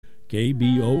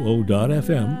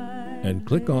kboo.fm and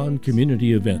click on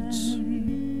Community Events.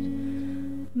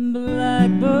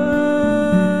 Blackbird.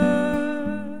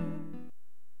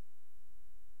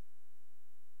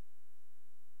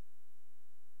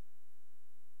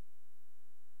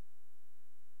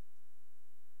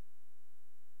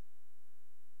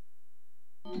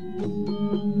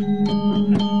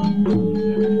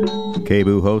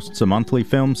 KBOO hosts a monthly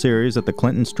film series at the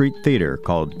Clinton Street Theater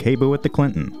called KBOO at the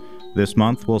Clinton. This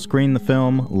month, we'll screen the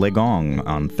film Le Gong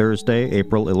on Thursday,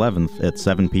 April 11th at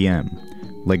 7 p.m.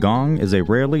 Le Gong is a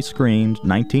rarely screened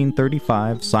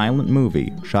 1935 silent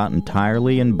movie shot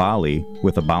entirely in Bali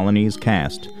with a Balinese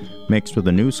cast, mixed with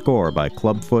a new score by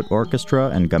Clubfoot Orchestra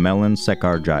and Gamelan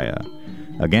Sekarjaya.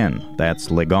 Again,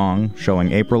 that's Le Gong,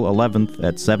 showing April 11th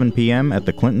at 7 p.m. at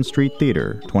the Clinton Street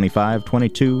Theater,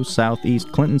 2522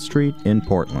 Southeast Clinton Street in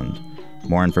Portland.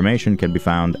 More information can be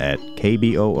found at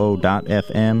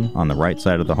kboo.fm on the right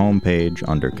side of the homepage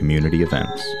under Community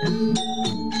Events.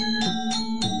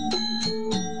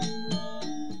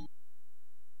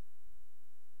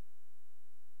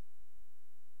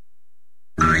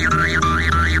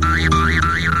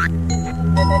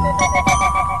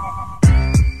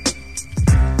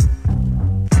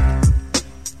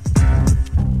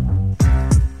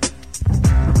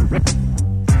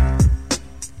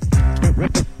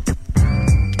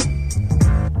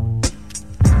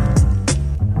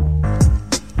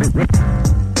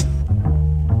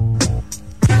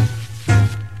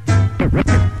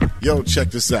 Yo, check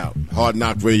this out. Hard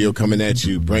Knock Radio coming at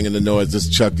you, bringing the noise. This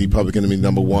is Chuck D, Public Enemy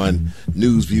 #1,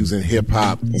 news, views, and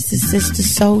hip-hop. This is Sister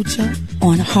Soldier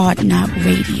on Hard Knock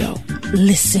Radio.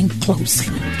 Listen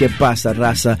closely. Que pasa,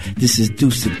 raza? This is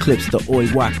Deuce Eclipse, the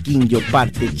Hoy Joaquin, yo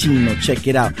parte chino. Check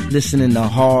it out. Listening to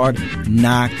Hard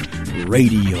Knock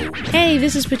Radio. Hey,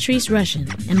 this is Patrice Rushen,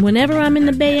 and whenever I'm in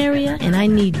the Bay Area and I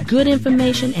need good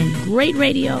information and great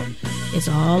radio, it's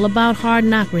all about Hard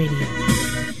Knock Radio.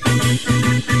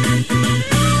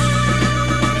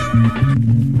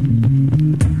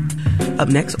 Up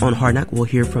next on Hard Knock, we'll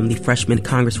hear from the freshman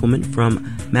congresswoman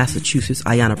from Massachusetts,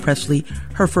 Ayanna Pressley.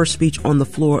 Her first speech on the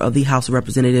floor of the House of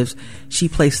Representatives, she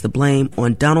placed the blame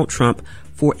on Donald Trump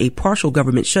for a partial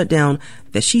government shutdown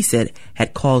that she said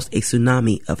had caused a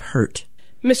tsunami of hurt.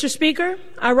 Mr. Speaker,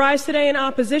 I rise today in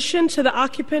opposition to the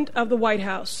occupant of the White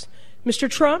House. Mr.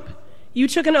 Trump, you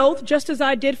took an oath, just as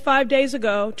I did 5 days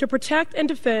ago, to protect and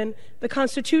defend the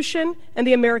Constitution and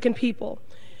the American people.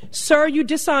 Sir, you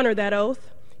dishonor that oath.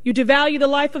 You devalue the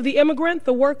life of the immigrant,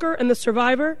 the worker, and the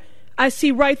survivor. I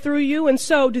see right through you, and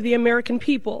so do the American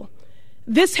people.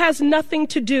 This has nothing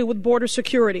to do with border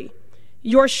security.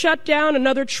 Your shutdown,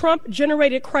 another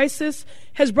Trump-generated crisis,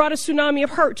 has brought a tsunami of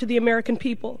hurt to the American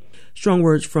people. Strong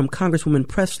words from Congresswoman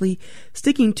Pressley,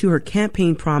 sticking to her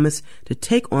campaign promise to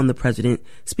take on the president,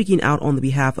 speaking out on the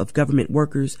behalf of government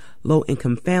workers,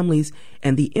 low-income families,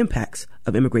 and the impacts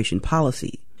of immigration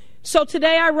policy. So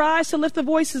today I rise to lift the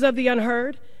voices of the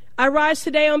unheard. I rise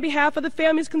today on behalf of the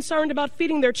families concerned about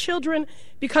feeding their children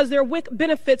because their WIC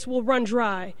benefits will run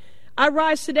dry. I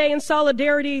rise today in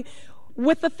solidarity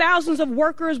with the thousands of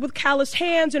workers with calloused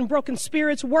hands and broken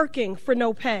spirits working for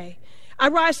no pay. I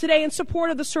rise today in support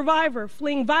of the survivor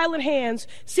fleeing violent hands,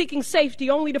 seeking safety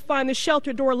only to find the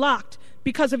shelter door locked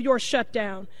because of your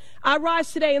shutdown. I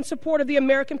rise today in support of the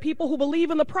American people who believe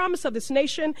in the promise of this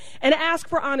nation and ask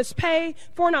for honest pay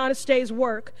for an honest day's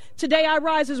work. Today I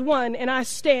rise as one and I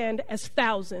stand as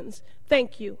thousands.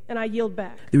 Thank you, and I yield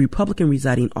back. The Republican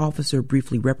residing officer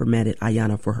briefly reprimanded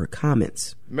Ayanna for her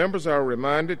comments. Members are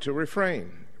reminded to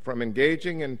refrain from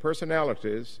engaging in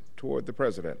personalities toward the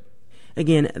president.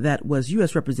 Again, that was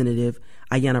U.S. Representative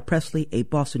Ayanna Pressley, a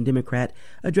Boston Democrat,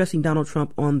 addressing Donald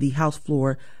Trump on the House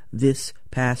floor this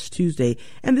past Tuesday.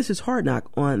 And this is Hard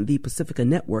Knock on the Pacifica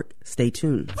Network. Stay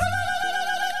tuned. To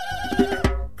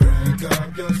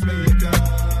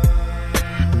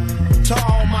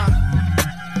all my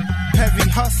heavy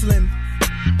hustling,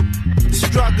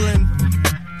 struggling,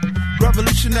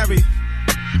 revolutionary,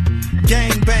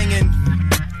 gang banging,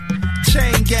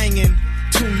 chain ganging,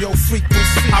 tune your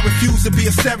frequency. I refuse to be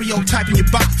a stereotype in your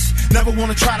box. Never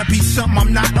wanna try to be something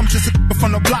I'm not. I'm just a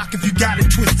from the block. If you got it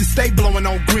twisted, stay blowing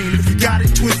on green. If you got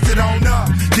it twisted on up,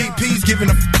 DP's giving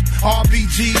a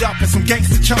RBG'd up and some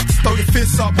gangster chunks. Throw your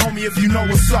fists up, homie, if you know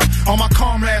what's up. All my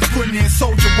comrades putting in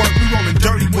soldier work. We rolling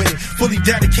dirty with it, fully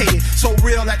dedicated. So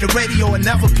real at the radio and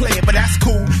never play it, but that's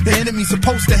cool. The enemy's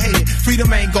supposed to hate it.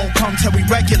 Freedom ain't gon' come till we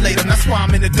regulate them. That's why I'm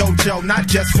in the dojo, not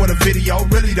just for the video.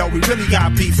 Really though, we really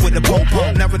got beef with the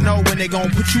popo. Never know when they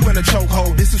gon' put you in a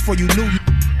chokehold. This is for you new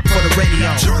for the radio.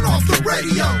 Turn off the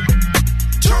radio.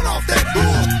 Turn off that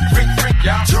bull.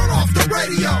 Turn off the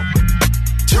radio.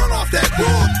 Turn off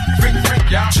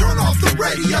Turn off the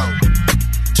radio.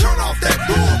 Turn off that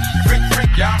bull.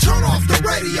 Turn off the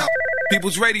radio.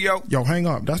 People's Radio. Yo, hang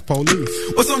up. That's police.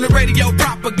 What's on the radio?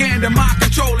 Propaganda, mind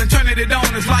control, and turning it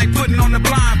on is like putting on the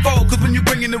blindfold. Cause when you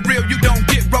bring in the real, you don't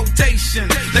get rotation.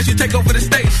 Let you take over the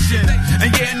station.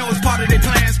 And yeah, I know it's part of their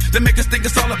plans. They make us think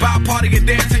it's all about party and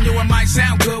dancing. Yo, it might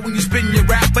sound good when you spin your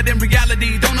rap, but in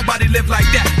reality, don't nobody live like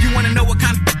that. You wanna know what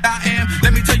kind of I am?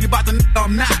 Let me tell you about the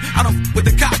I'm not. I don't with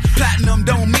the cops. Platinum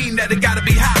don't mean that it gotta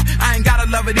be hot. I ain't gotta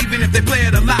love it even if they play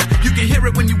it a lot. You can hear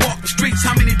it when you walk the streets.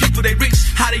 How many people they reach?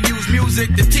 How to use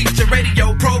music to teach a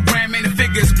radio programming and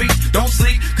figure speech. Don't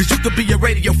sleep, cause you could be a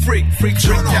radio freak.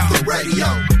 Turn off the radio.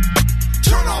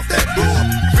 Turn off that bull.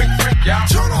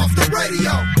 Turn off the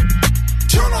radio.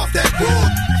 Turn off that bull.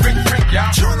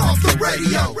 Turn off the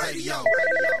radio.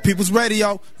 People's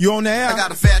Radio, you on the air? I got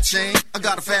a fat chain, I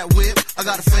got a fat whip, I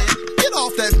got a fan. Get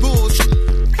off that bullshit.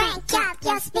 Crank up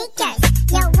your speakers,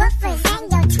 your woofers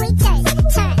and your tweeters.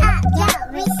 Turn up your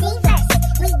receivers,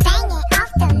 we banging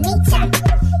off the meter.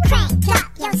 Crank up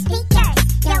your speakers,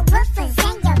 your woofers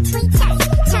and your tweeters.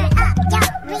 Turn up your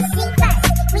receivers,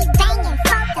 we banging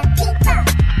for the people.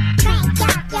 Crank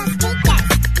up your speakers,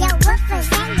 your woofers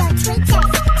and your tweeters.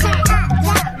 Turn up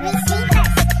your receivers,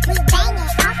 we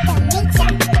banging off the meter.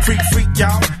 Freak,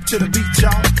 y'all, to the beat,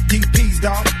 y'all. DP's,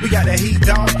 dog, we got that heat,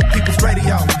 dog. People's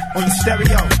Radio, on your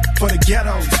stereo, for the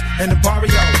ghettos and the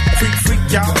barrio. Freak,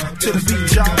 y'all, to the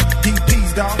beat, y'all.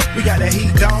 DP's, dog, we got that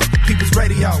heat, dog. People's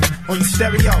Radio, on your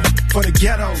stereo, for the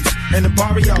ghettos and the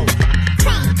barrio.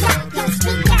 Crank up your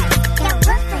speakers, your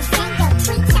woofers and your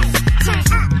tweeters. Turn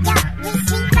up your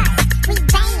receivers, we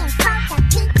banging for the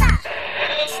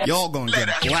people. Y'all gonna get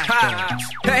black.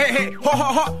 Hey,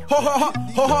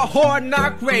 Hard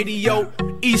Knock Radio,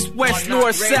 East, West,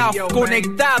 North, South,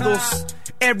 conectados.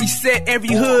 Every set,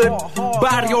 every hood,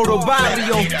 barrio to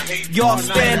barrio. Y'all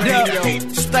stand up,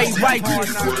 stay righteous.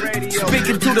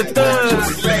 Speaking to the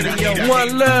thugs,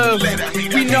 one love.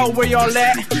 We know where y'all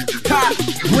at. Top,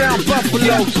 Brown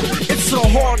Buffalo. It's a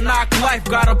hard knock life,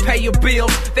 gotta pay your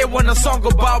bills. They want a song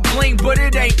about bling, but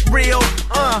it ain't real.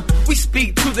 We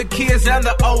speak to the kids and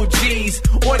the OGs.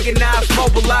 Organized,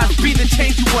 mobilized, be the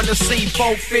change you wanna see.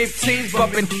 415s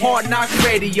bumping Hard Knock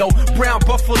Radio. Brown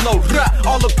Buffalo,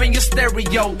 all up in your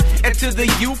stereo. And to the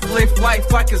youth, live life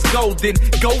like it's golden.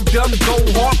 Go dumb, go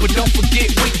hard, but don't forget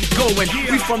where you going.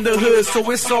 We from the hood, so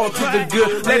it's all to the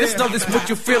good. Let us know this what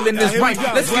you're feeling is right.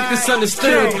 Let's get this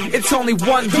understood. It's only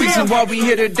one reason why we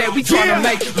here today. We tryna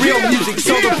make real music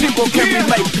so the people can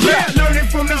relate. Learning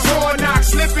from these hard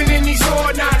knocks, living in these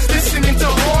hard knocks, listening to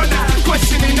hard knocks,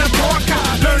 questioning the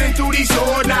hardcore. Learning through these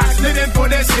hard knocks, living for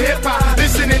this hip hop,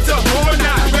 listening to hard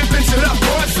knocks, ripping to the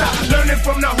hard side. Learning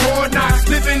from the hard knocks,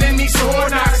 living in these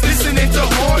hard knocks, listening to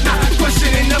hard knocks,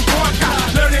 questioning the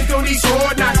hardcore. Learning through these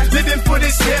hard knocks, living for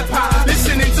this hip hop,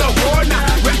 listening to hard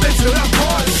knocks, ripping to the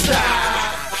hard side.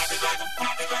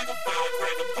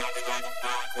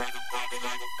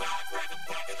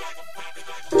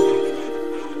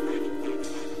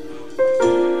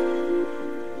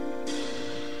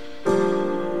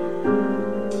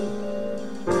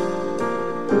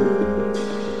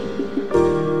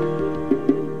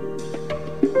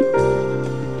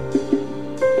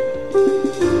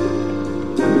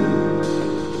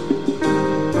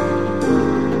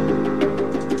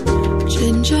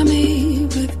 Ginger me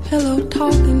with pillow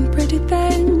talking pretty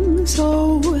things.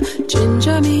 Oh,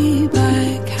 ginger me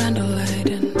by candlelight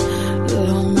and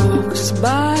long walks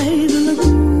by the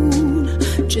lagoon.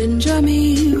 Ginger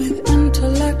me with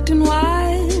intellect and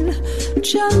wine.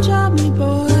 Ginger me,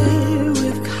 boy,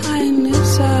 with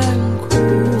kindness and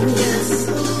cool. Yes.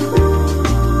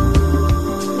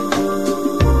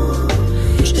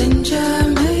 Ginger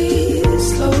me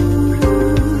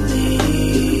slowly.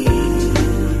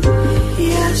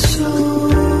 Yes,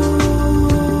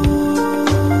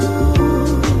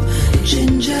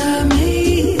 ginger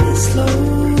me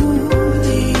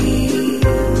slowly.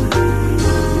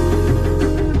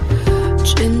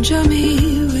 Ginger me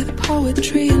with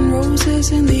poetry and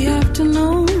roses in the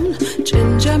afternoon.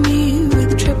 Ginger me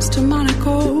with trips to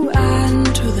Monaco and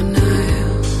to the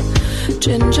Nile.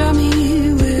 Ginger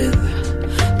me with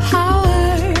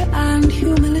power and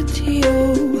humility.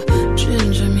 Oh,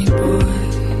 ginger me, boy.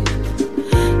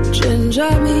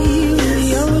 Ginger me with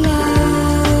your love.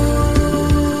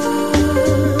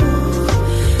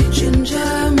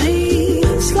 Ginger me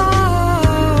slowly.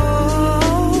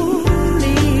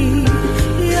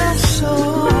 Yes,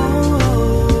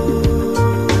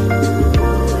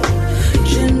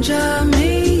 ginger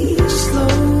me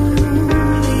slowly.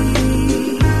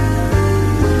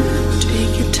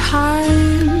 Take your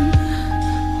time,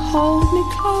 hold me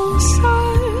closer.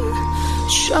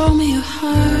 Show me your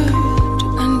heart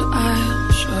and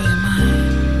I'll show you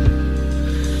mine.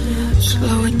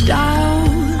 Slow it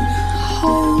down,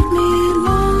 hold me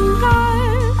longer.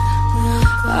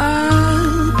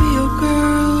 I'll be your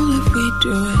girl if we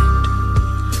do it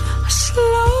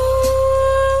slowly.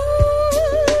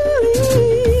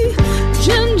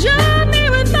 Ginger me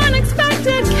with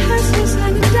unexpected kisses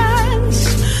and a dance.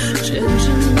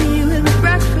 Ginger me with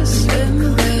breakfast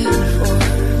in bed for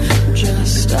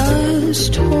just us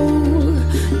two.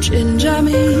 Ginger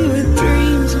me with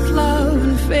dreams of love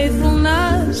and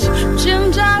faithfulness.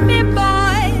 Ginger me,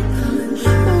 boy,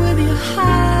 with your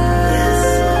heart,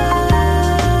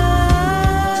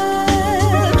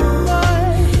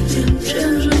 boy.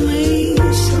 Ginger me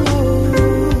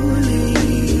slowly,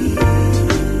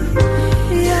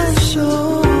 yes, so.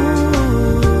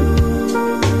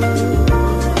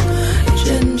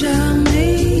 Ginger me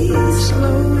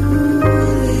slowly.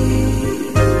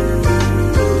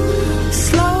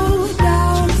 Slow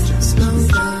down, slow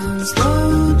down,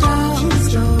 slow down,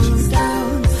 slow down,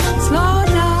 slow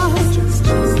down,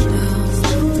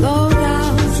 slow down, slow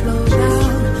down, slow down, slow down,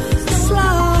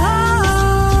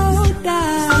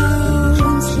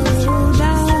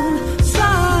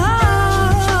 slow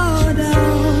down,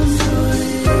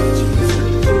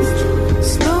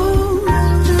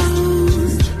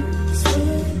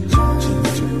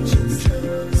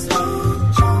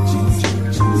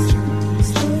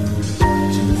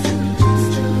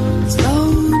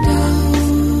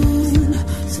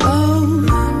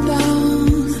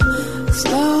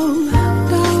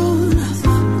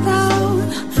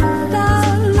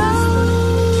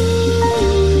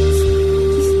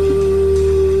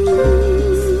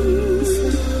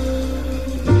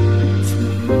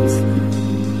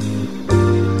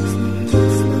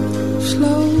 slow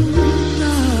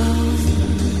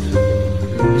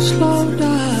down, slow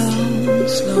down,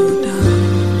 slow down.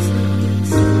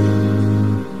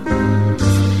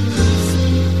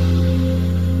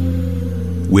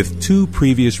 With 2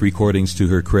 previous recordings to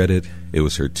her credit, it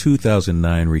was her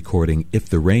 2009 recording If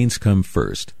the Rains Come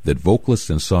First that vocalist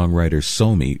and songwriter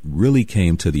Somi really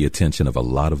came to the attention of a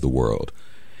lot of the world.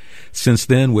 Since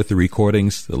then, with the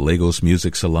recordings, the Lagos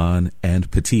Music Salon, and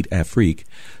Petite Afrique,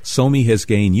 Somi has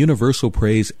gained universal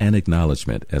praise and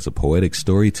acknowledgement as a poetic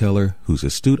storyteller whose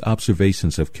astute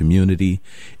observations of community,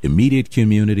 immediate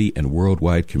community, and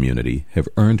worldwide community have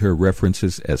earned her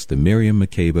references as the Miriam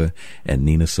Makeba and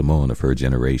Nina Simone of her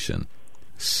generation.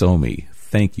 Somi,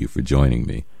 thank you for joining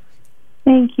me.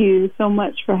 Thank you so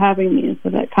much for having me and for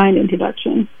that kind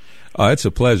introduction. It's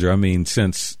a pleasure. I mean,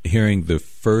 since hearing the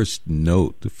first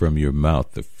note from your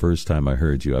mouth, the first time I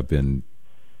heard you, I've been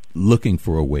looking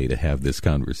for a way to have this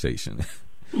conversation.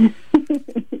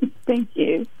 Thank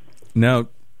you. Now,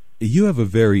 you have a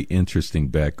very interesting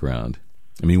background.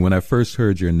 I mean, when I first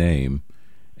heard your name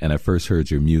and I first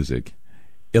heard your music,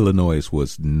 Illinois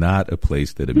was not a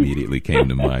place that immediately came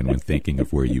to mind when thinking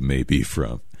of where you may be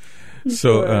from.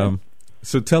 So,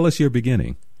 so tell us your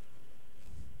beginning.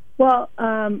 Well,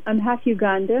 I'm half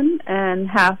Ugandan and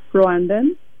half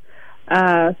Rwandan,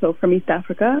 so from East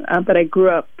Africa, but I grew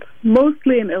up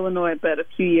mostly in Illinois, but a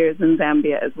few years in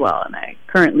Zambia as well, and I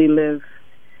currently live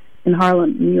in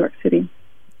Harlem, New York City.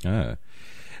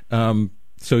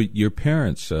 So your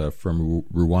parents from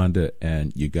Rwanda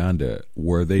and Uganda,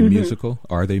 were they musical?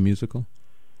 Are they musical?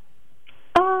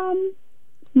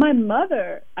 My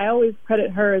mother, I always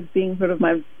credit her as being sort of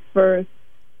my first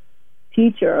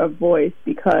teacher of voice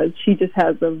because she just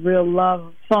has a real love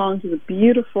of song. She's a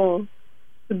beautiful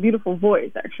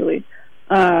voice, actually,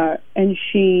 and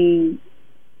she's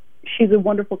a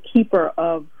wonderful keeper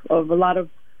of a lot of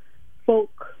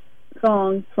folk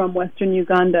songs from Western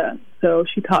Uganda. So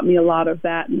she taught me a lot of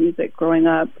that music growing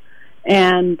up,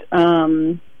 and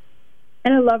a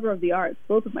lover of the arts.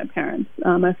 Both of my parents.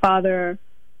 My father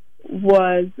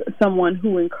was someone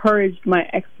who encouraged my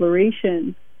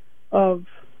exploration of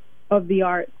the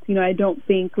arts. You know, I don't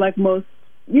think like most,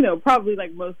 probably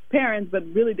like most parents, but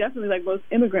really definitely like most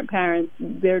immigrant parents,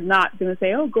 they're not going to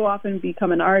say, oh, go off and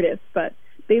become an artist. But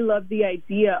they love the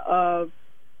idea of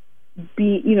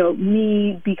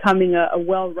me becoming a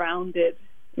well-rounded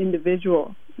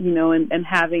individual, and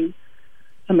having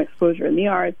some exposure in the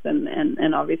arts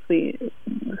and obviously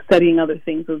studying other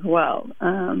things as well.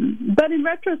 But in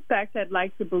retrospect, I'd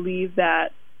like to believe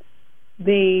that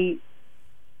they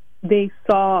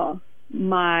saw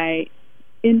my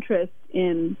interest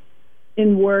in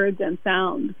words and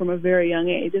sound from a very young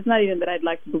age. It's not even that I'd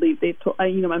like to believe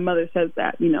my mother says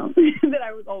that, that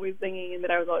I was always singing and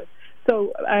that I was always,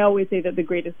 so I always say that the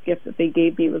greatest gift that they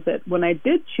gave me was that when I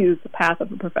did choose the path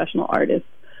of a professional artist,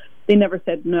 they never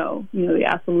said no. You know, they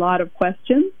asked a lot of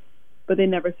questions, but they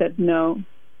never said no.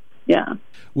 Yeah.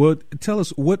 Well, tell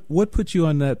us, what put you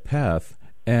on that path,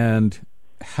 and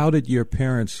how did your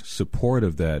parents' support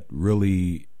of that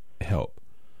really help?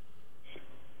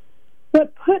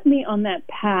 What put me on that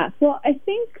path? Well, I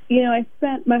think, you know, I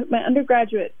spent my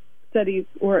undergraduate studies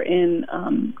were in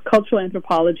cultural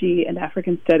anthropology and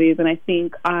African studies, and I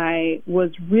think I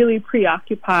was really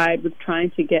preoccupied with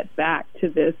trying to get back to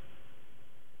this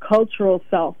cultural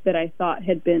self that I thought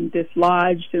had been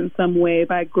dislodged in some way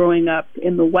by growing up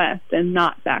in the West and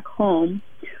not back home.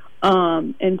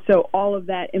 And so all of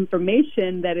that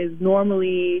information that is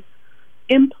normally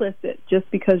implicit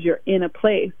just because you're in a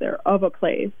place or of a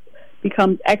place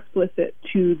becomes explicit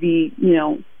to the, you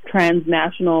know,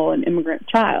 transnational and immigrant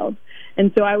child.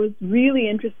 And so I was really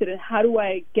interested in how do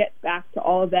I get back to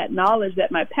all of that knowledge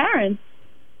that my parents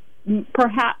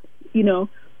perhaps, you know,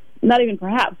 not even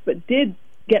perhaps, but did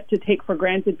get to take for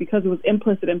granted because it was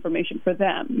implicit information for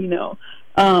them, you know.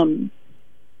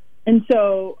 And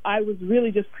so I was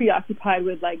really just preoccupied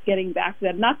with, like, getting back to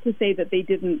that. Not to say that they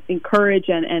didn't encourage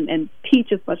and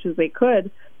teach as much as they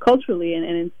could culturally and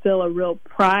instill a real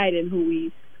pride in who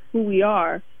we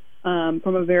are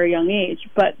from a very young age.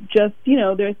 But just, you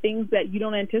know, there are things that you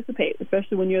don't anticipate,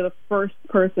 especially when you're the first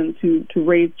person to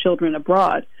raise children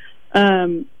abroad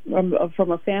from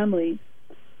a family.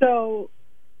 So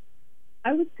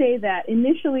I would say that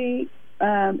initially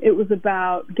it was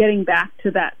about getting back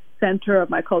to that center of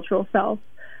my cultural self.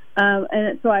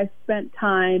 And so I spent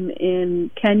time in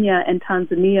Kenya and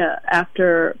Tanzania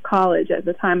after college. At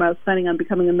the time, I was planning on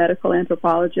becoming a medical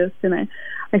anthropologist, and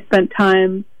I spent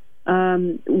time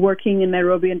working in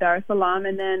Nairobi and Dar es Salaam.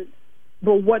 And then,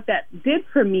 but what that did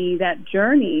for me, that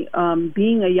journey,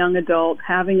 being a young adult,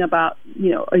 having about, you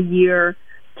know, a year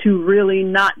to really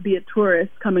not be a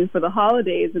tourist coming for the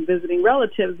holidays and visiting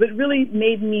relatives, but really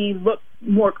made me look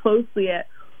more closely at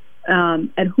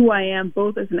who I am,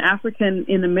 both as an African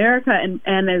in America and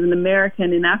as an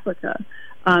American in Africa,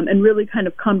 and really kind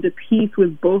of come to peace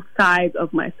with both sides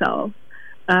of myself.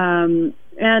 And,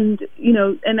 you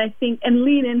know, and I think, and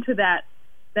lean into that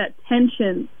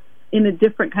tension in a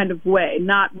different kind of way,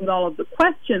 not with all of the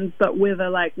questions, but with a,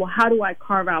 like, well, how do I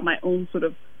carve out my own sort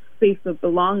of space of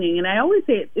belonging? And I always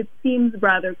say it seems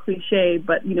rather cliche,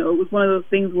 but, you know, it was one of those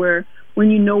things where when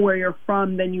you know where you're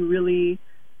from, then you really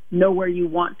know where you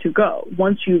want to go.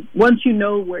 Once you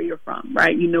know where you're from,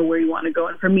 right, you know where you want to go.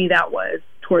 And for me, that was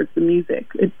towards the music.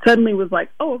 It suddenly was like,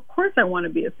 oh, of course I want to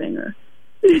be a singer.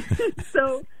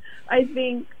 So I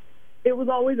think it was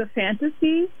always a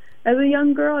fantasy as a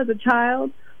young girl, as a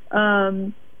child.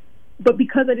 But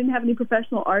because I didn't have any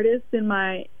professional artists in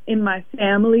my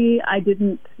family, I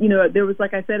didn't, you know, there was,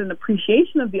 like I said, an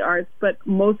appreciation of the arts, but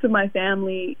most of my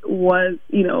family was,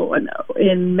 you know,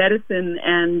 in medicine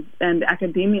and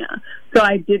academia. So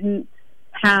I didn't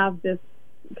have this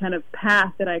kind of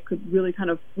path that I could really kind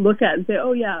of look at and say,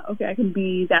 oh yeah, okay, I can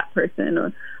be that person,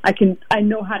 or I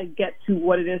know how to get to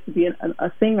what it is to be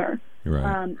a singer.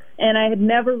 Right. And I had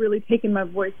never really taken my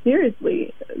voice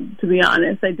seriously, to be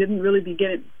honest. I didn't really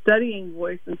begin studying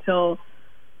voice until,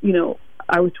 you know,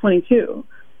 I was 22.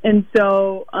 And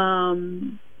so,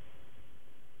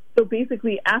 so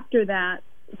basically after that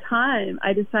time,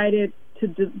 I decided to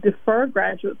defer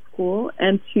graduate school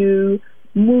and to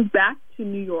move back to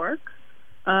New York,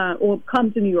 or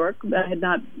come to New York. I had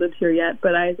not lived here yet,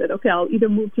 but I said, okay, I'll either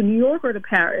move to New York or to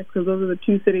Paris, because those are the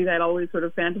two cities I'd always sort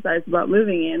of fantasized about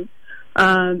living in.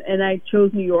 And I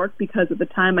chose New York because at the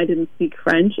time I didn't speak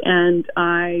French, and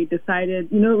I decided,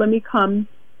 you know, let me come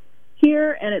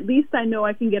here, and at least I know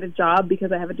I can get a job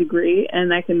because I have a degree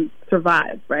and I can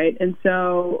survive, right? And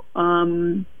so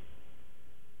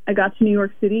I got to New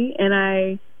York City and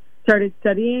I started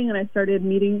studying, and I started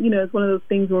meeting, you know, it's one of those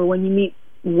things where when you meet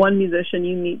one musician,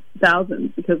 you meet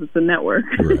thousands because it's a network.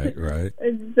 Right, right.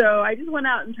 And so I just went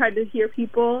out and tried to hear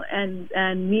people and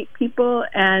meet people,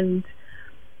 and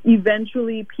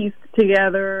eventually pieced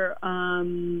together, I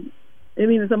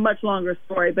mean, it's a much longer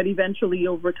story, but eventually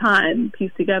over time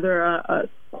pieced together a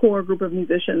core group of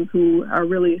musicians who are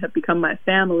really have become my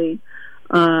family,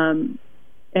 and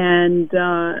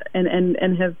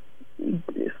have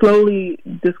slowly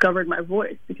discovered my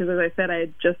voice, because as I said,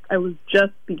 I was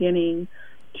just beginning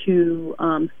to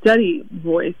study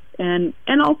voice, and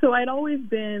also I'd always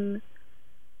been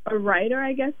a writer,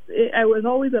 I guess. I was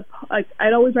always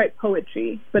I'd always write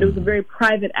poetry, but it was a very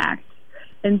private act.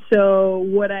 And so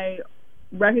what I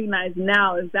recognize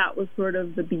now is that was sort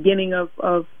of the beginning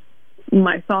of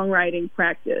my songwriting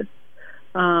practice.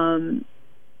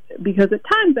 Because at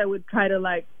times I would try to,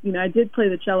 like, you know, I did play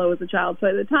the cello as a child, so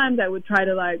at times I would try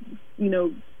to, like, you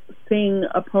know, sing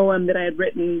a poem that I had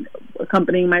written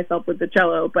accompanying myself with the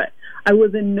cello, but I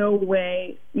was in no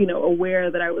way,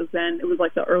 aware that I was then, it was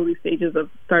like the early stages of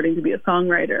starting to be a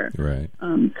songwriter. Right.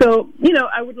 So,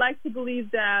 I would like to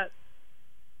believe that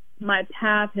my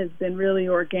path has been really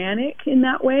organic in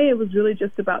that way. It was really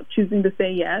just about choosing to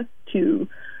say yes to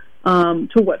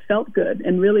what felt good,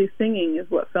 and really singing is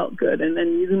what felt good, and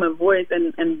then using my voice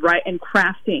and write and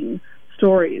crafting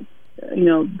stories.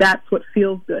 That's what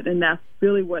feels good, and that's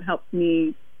really what helps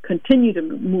me continue to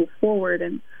move forward.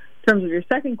 And in terms of your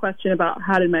second question about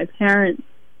how did my parents,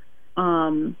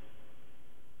 I'm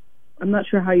not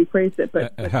sure how you phrased it,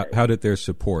 but how did their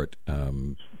support,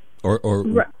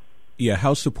 right.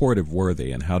 How supportive were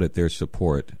they, and how did their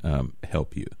support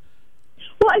help you?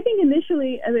 Well, I think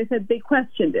initially, as I said, they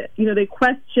questioned it. They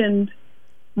questioned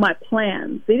my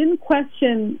plans. They didn't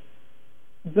question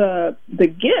the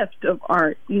gift of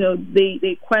art.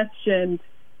 They questioned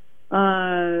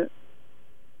how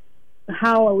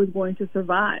I was going to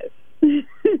survive.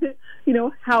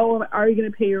 How are you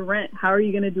going to pay your rent? How are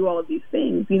you going to do all of these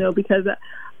things? Because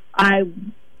I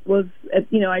was,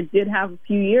 I did have a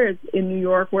few years in New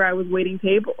York where I was waiting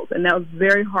tables, and that was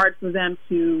very hard for them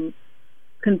to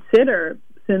consider,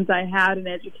 since I had an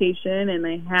education and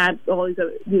I had all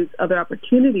these other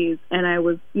opportunities, and I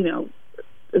was,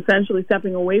 essentially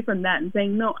stepping away from that and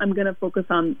saying, no, I'm going to focus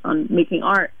on making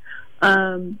art.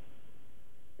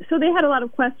 So they had a lot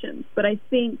of questions, but I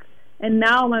think, and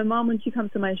now my mom, when she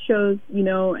comes to my shows,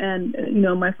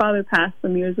 my father passed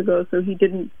some years ago, so he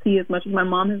didn't see as much as my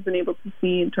mom has been able to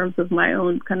see in terms of my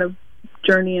own kind of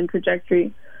journey and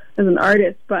trajectory as an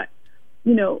artist. But,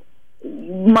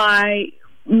 my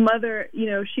mother,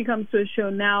 she comes to a show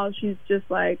now, she's just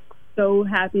like so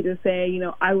happy to say,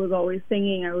 I was always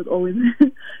singing, I was always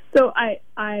so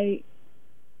I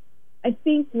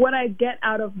think what I get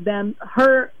out of them,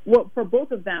 for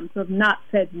both of them to have not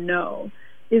said no,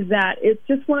 is that it's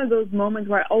just one of those moments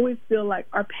where I always feel like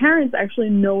our parents actually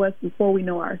know us before we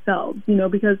know ourselves,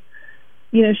 because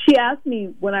she asked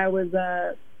me when I was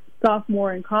a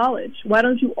sophomore in college, why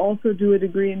don't you also do a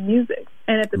degree in music?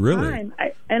 And at the time,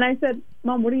 I said,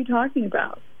 Mom, what are you talking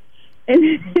about? And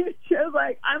she was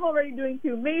like, I'm already doing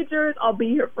 2 majors. I'll be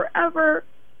here forever.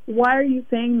 Why are you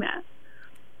saying that?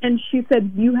 And she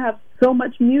said, you have so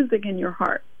much music in your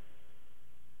heart.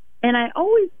 And I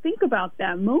always think about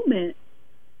that moment,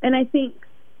 and I think,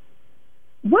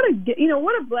 what a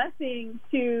blessing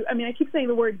to, I keep saying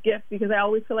the word gift because I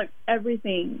always feel like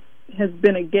everything has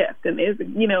been a gift, and is,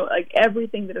 like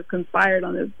everything that has conspired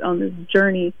on this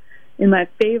journey in my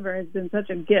favor has been such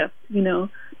a gift,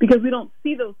 because we don't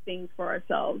see those things for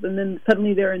ourselves, and then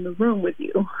suddenly they're in the room with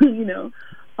you,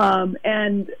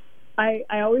 and I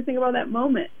always think about that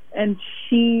moment, and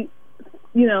she,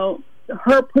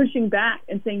 her pushing back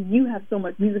and saying, you have so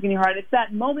much music in your heart. It's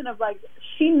that moment of like,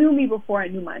 she knew me before I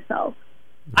knew myself.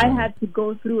 I had to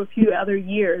go through a few other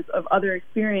years of other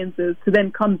experiences to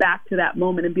then come back to that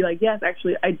moment and be like, yes,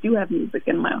 actually, I do have music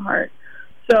in my heart.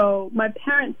 So my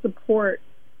parents' support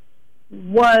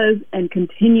was and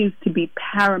continues to be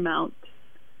paramount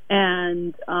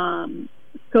and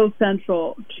so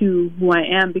central to who I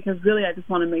am, because really I just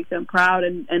want to make them proud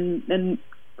and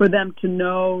for them to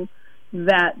know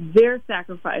that their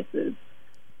sacrifices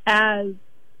as,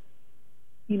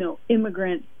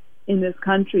 immigrants in this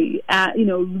country,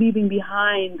 leaving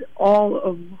behind all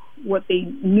of what they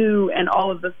knew and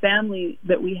all of the family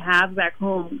that we have back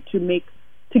home to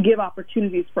give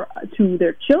opportunities to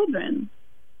their children.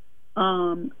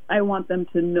 I want them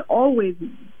to always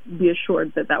be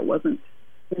assured that wasn't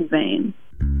in vain.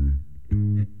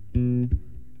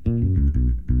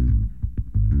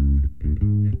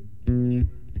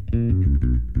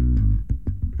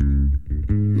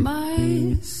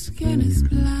 My skin is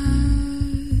black.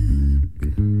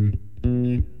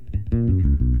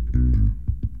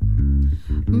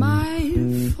 My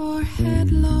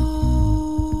forehead long.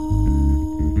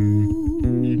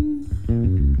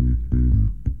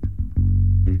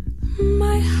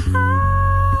 My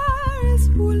hair is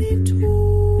woolly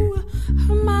too.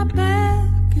 My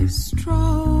back is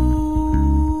strong.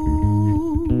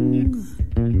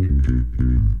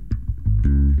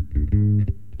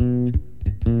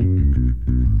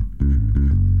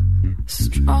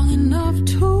 Strong enough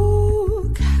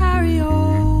to carry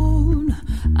on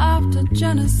after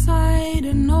genocide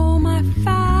and all my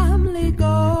family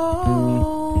gone.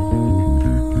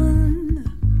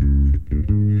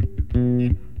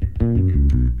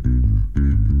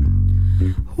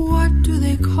 What do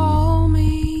they call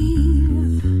me?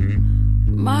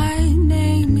 My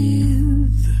name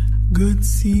is Good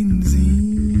Sinzi.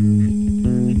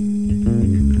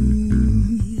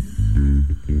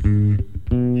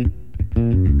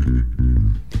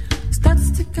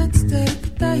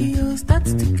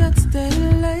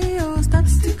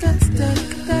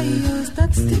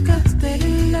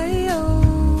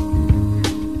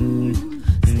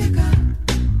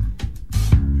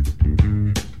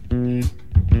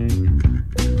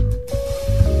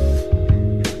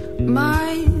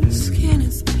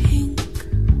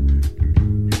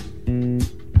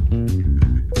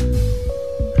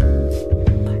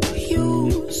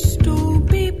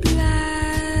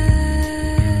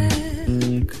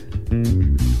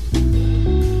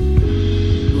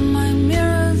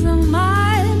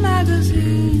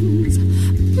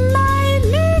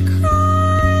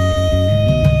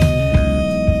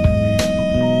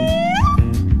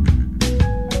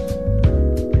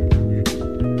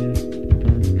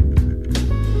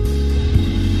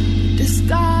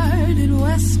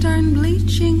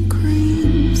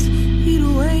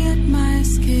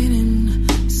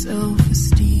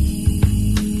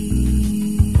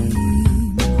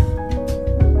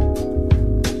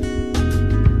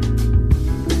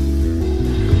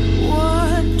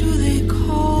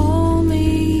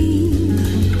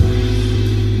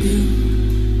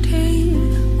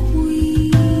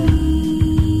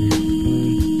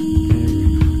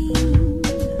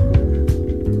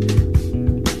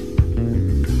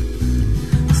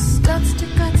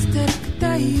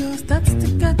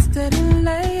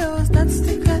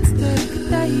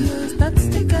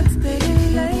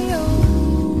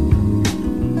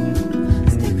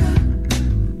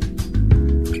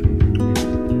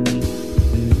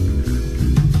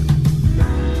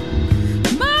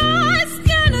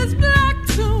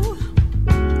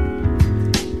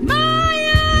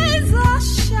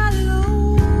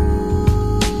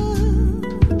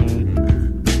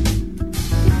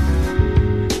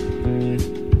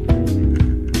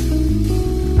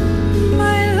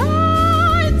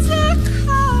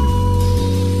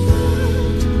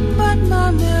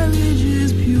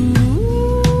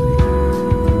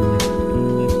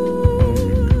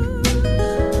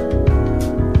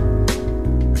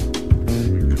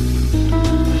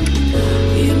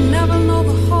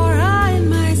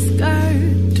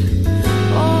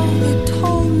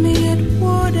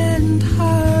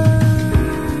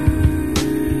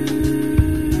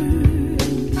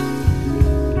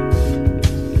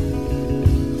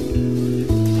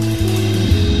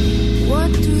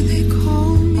 do they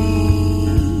call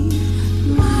me?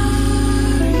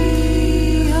 Maria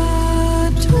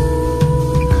too.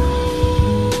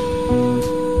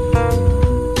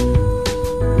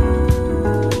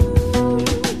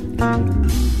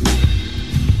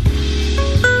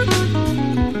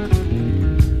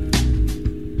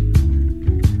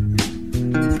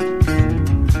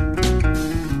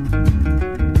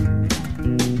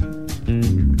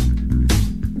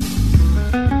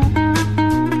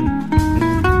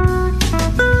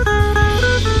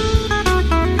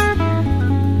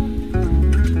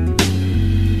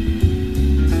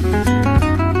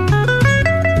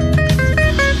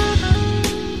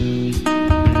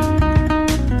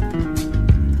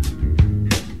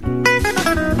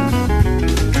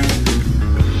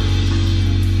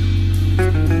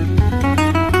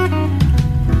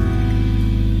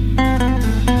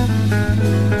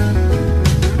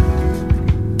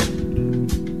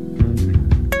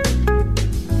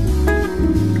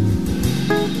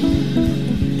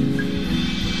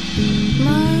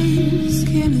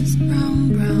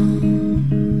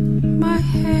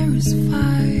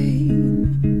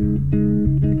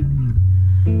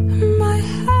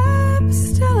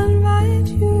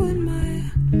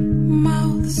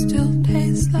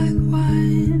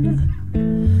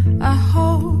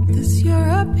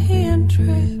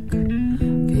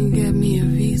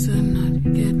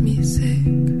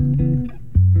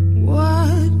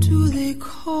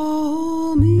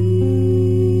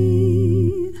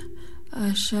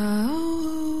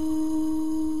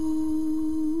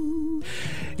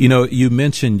 You know, you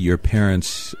mentioned your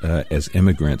parents as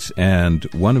immigrants, and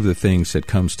one of the things that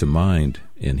comes to mind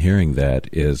in hearing that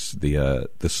is the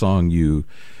song you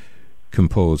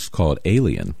composed called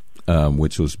 "Alien,"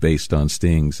 which was based on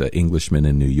Sting's "Englishman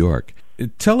in New York."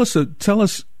 Tell us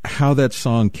how that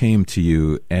song came to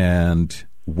you, and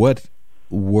what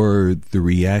were the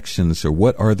reactions, or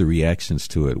what are the reactions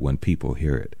to it when people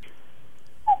hear it?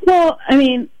 Well, I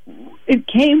mean, it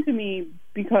came to me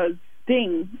because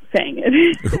Sting sang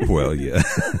it. Well, yeah.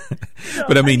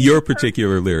 But I mean, your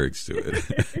particular lyrics to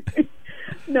it.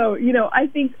 No, you know, I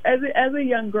think as a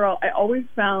young girl, I always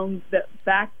found the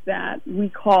fact that we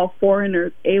call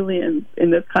foreigners aliens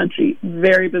in this country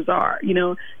very bizarre. You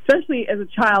know, especially as a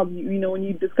child, you know, when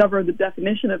you discover the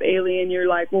definition of alien, you're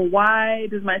like, well, why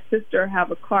does my sister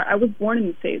have a car? I was born in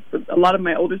the States, but a lot of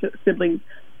my older siblings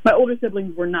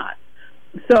were not.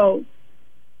 So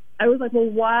I was like, well,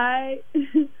 why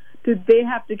did they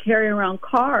have to carry around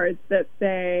cards that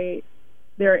say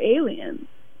they're aliens?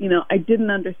 You know, I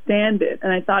didn't understand it,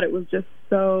 and I thought it was just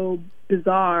so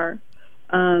bizarre.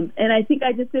 And I think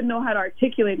I just didn't know how to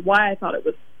articulate why I thought it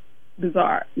was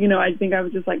bizarre. You know, I think I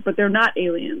was just like, but they're not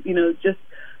aliens. You know, just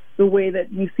the way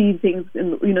that you see things,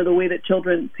 and you know, the way that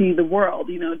children see the world.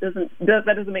 You know, that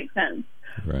doesn't make sense.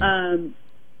 Right.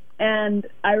 And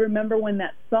I remember when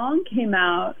that song came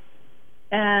out,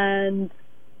 and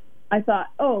I thought,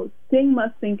 oh, Sting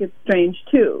must think it's strange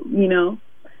too, you know.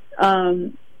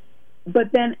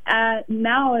 But then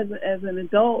now as an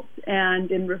adult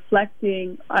and in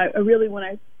reflecting, I really, when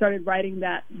I started writing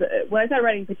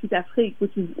Petite Afrique,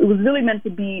 it was really meant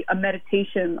to be a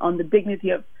meditation on the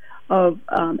dignity of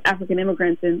African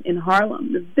immigrants in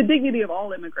Harlem, the dignity of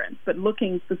all immigrants, but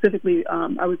looking specifically,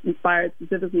 I was inspired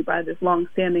specifically by this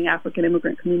long-standing African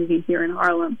immigrant community here in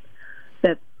Harlem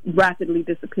that's rapidly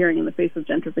disappearing in the face of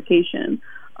gentrification.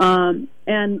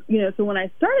 And, you know, so when I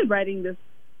started writing this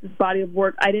body of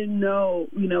work, I didn't know,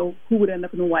 you know, who would end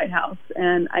up in the White House,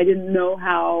 and I didn't know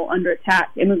how under attack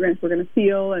immigrants were going to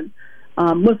feel, and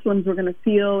Muslims were going to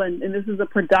feel, and this is a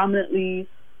predominantly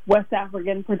West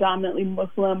African, predominantly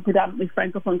Muslim, predominantly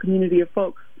Francophone community of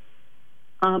folks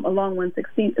along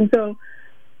 116th. And so,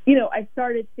 you know, I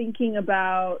started thinking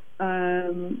about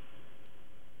that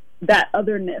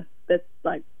otherness that's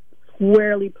like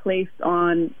squarely placed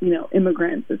on, you know,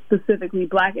 immigrants, specifically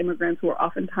Black immigrants, who are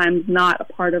oftentimes not a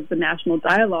part of the national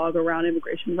dialogue around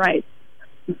immigration rights,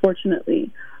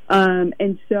 unfortunately.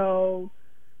 And so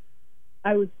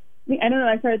I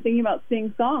started thinking about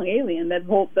Sting's song "Alien,"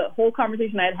 the whole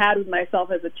conversation I had with myself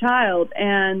as a child,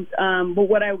 and but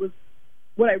what I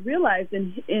realized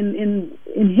in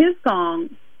his song,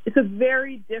 it's a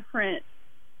very different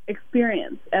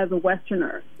experience as a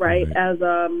Westerner, right?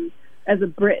 As a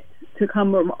Brit, to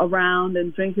come around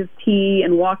and drink his tea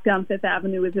and walk down Fifth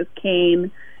Avenue with his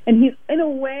cane, and he's in a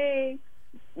way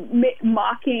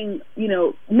mocking, you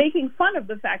know, making fun of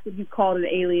the fact that he's called an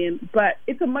alien, but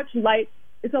it's a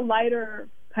lighter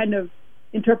kind of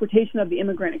interpretation of the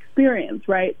immigrant experience,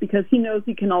 right? Because he knows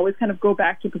he can always kind of go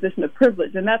back to a position of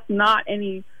privilege, and that's not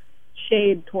any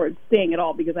shade towards Sting at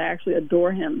all, because I actually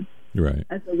adore him right,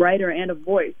 as a writer and a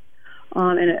voice,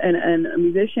 and a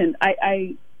musician.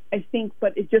 I think,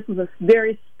 but it just was a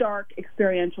very stark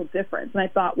experiential difference. And I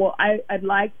thought, well, I'd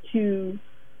like to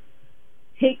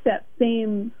take that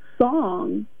same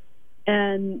song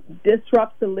and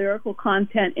disrupt the lyrical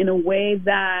content in a way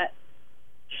that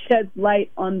sheds light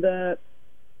on the,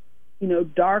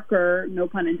 darker, no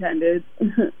pun intended,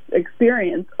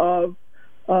 experience of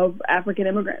African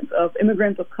immigrants, of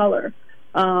immigrants of color.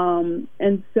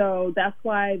 And so that's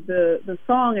why the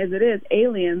song, as it is,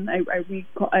 Alien,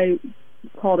 I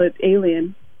called it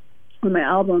Alien on my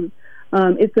album.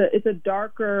 It's a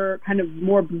darker, kind of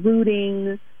more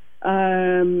brooding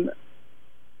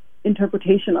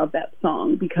interpretation of that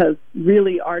song, because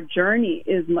really our journey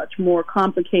is much more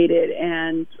complicated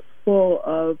and full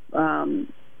of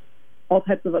all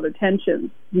types of other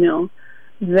tensions,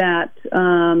 that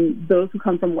those who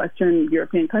come from Western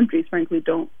European countries, frankly,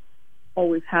 don't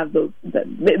always have those.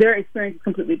 Their experience is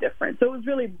completely different. So it was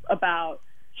really about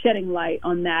shedding light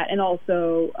on that, and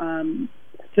also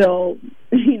still,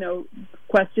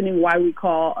 questioning why we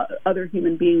call other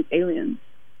human beings aliens.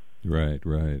 Right.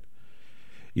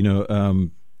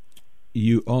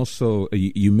 You also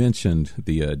you mentioned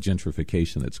the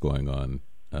gentrification that's going on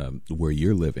where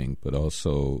you're living, but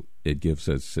also it gives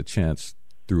us a chance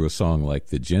through a song like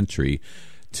The Gentry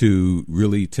to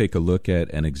really take a look at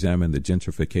and examine the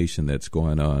gentrification that's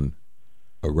going on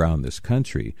around this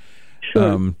country.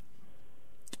 Sure.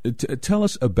 Tell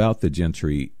us about The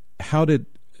Gentry. How did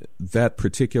that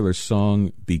particular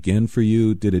song begin for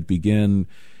you? Did it begin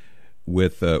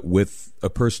with a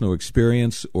personal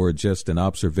experience, or just an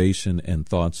observation and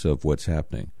thoughts of what's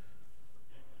happening?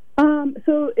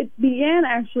 So it began,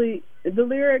 actually, the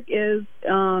lyric is,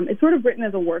 it's sort of written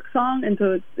as a work song, and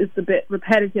so it's a bit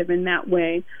repetitive in that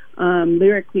way,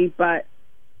 lyrically, but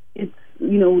it's,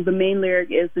 the main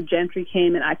lyric is, the gentry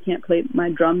came and I can't play my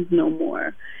drums no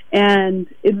more. And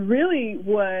it really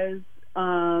was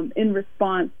in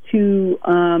response to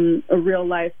a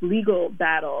real-life legal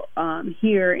battle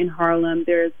here in Harlem.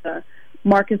 There's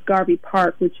Marcus Garvey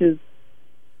Park, which is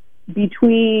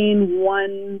between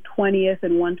 120th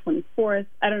and 124th.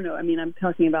 I don't know. I mean, I'm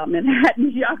talking about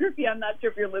Manhattan geography. I'm not sure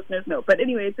if your listeners know. But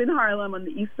anyway, it's in Harlem on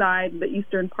the east side, the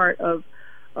eastern part of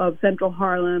central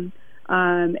Harlem.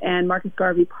 And Marcus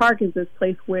Garvey Park is this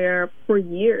place where, for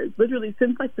years, literally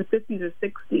since like the 50s or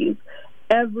 60s,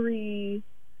 every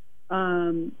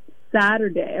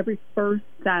Saturday, every first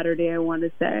Saturday, I want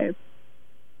to say,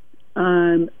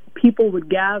 people would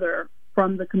gather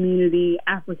from the community,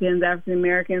 Africans, African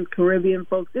Americans, Caribbean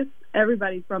folks, just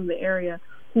everybody from the area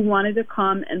who wanted to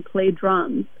come and play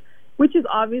drums, which is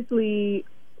obviously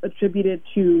attributed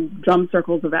to drum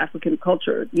circles of African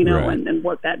culture, Right. and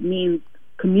what that means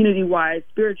community-wise,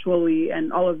 spiritually,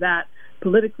 and all of that,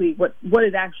 politically, what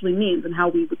it actually means and how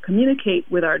we would communicate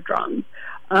with our drums.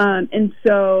 And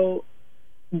so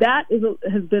that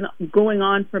has been going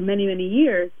on for many, many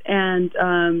years and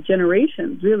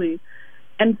generations, really.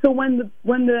 And so when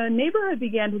the neighborhood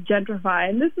began to gentrify,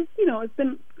 and this is, it's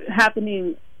been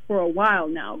happening for a while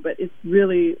now, but it's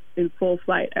really in full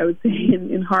flight, I would say,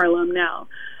 in Harlem now.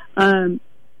 And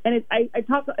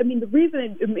the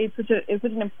reason it made such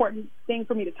an important thing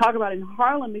for me to talk about in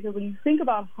Harlem, because when you think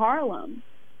about Harlem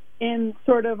in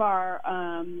sort of our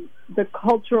the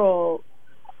cultural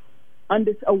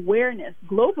awareness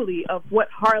globally of what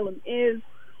Harlem is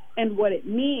and what it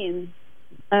means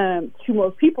to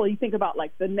most people, you think about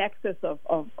like the nexus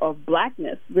of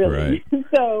blackness, really. Right.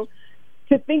 So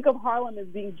to think of Harlem as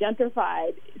being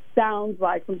gentrified sounds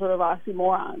like some sort of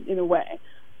oxymoron in a way.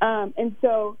 And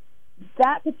so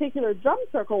that particular drum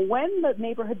circle, when the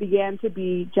neighborhood began to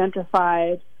be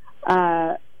gentrified,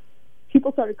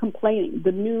 people started complaining.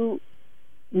 The new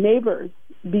neighbors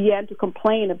began to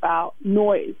complain about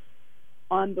noise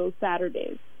on those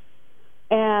Saturdays.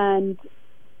 And,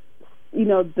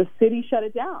 the city shut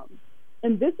it down.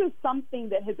 And this is something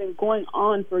that has been going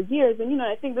on for years. And,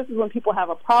 I think this is when people have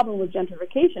a problem with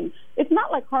gentrification. It's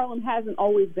not like Harlem hasn't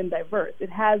always been diverse. It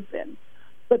has been.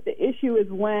 But the issue is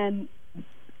when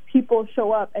people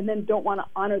show up and then don't want to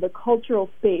honor the cultural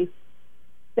space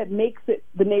that makes it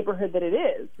the neighborhood that it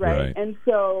is, right? And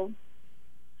so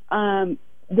the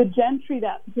Gentry,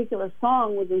 that particular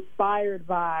song, was inspired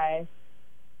by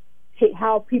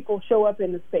how people show up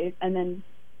in the space and then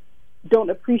don't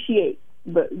appreciate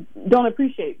the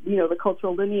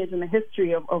cultural lineage and the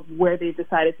history of where they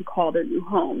decided to call their new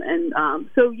home. And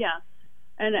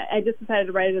and I just decided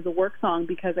to write it as a work song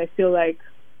because I feel like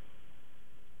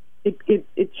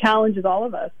it challenges all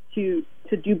of us to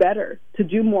do better, to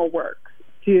do more work,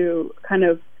 to kind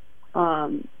of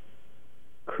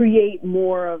create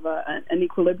more of an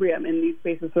equilibrium in these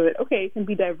spaces so that, okay, it can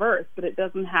be diverse, but it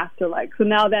doesn't have to, like, so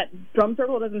now that drum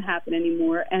circle doesn't happen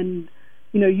anymore, and,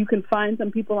 you know, you can find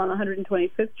some people on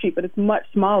 125th Street, but it's much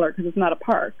smaller because it's not a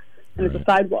park, and it's a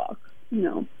sidewalk, you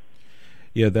know.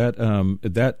 Yeah,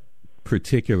 that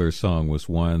particular song was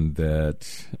one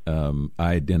that I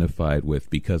identified with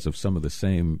because of some of the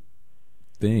same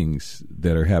things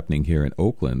that are happening here in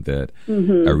Oakland that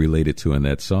are related to in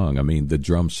that song. I mean, the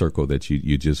drum circle that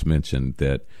you just mentioned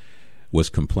that was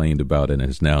complained about and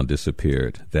has now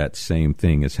disappeared. That same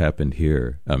thing has happened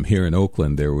here. Here in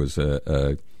Oakland, there was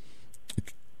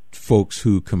folks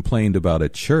who complained about a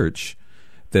church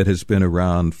that has been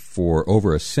around for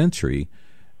over a century,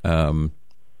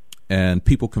 and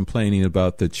people complaining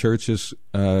about the church's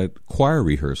choir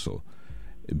rehearsal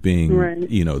being,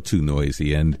 you know, too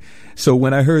noisy. And so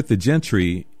when I heard the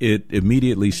Gentry, it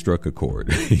immediately struck a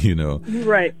chord, you know.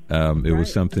 Right. It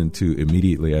was something to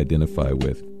immediately identify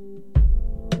with.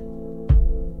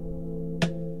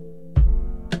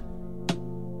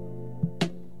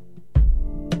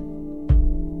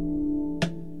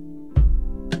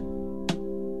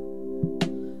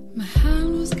 My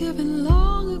hand was given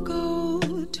long ago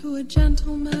to a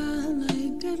gentleman I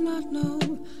did not know,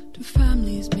 to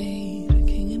families made a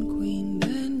king and queen,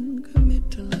 then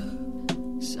commit to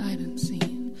love, sight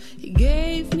unseen. He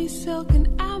gave me silk and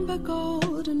amber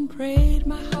gold and prayed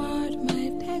my heart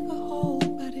might take a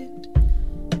hold, but it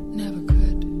never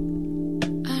could,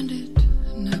 and it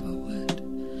never would.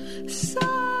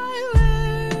 Silent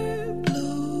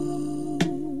blue,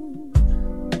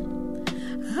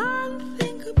 and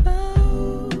think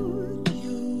about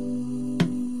you,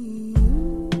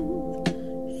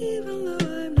 even though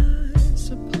I'm not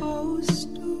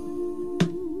supposed to.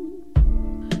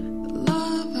 The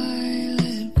love I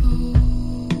let go.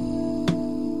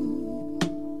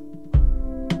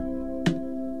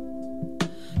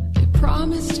 They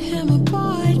promised him a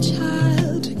boy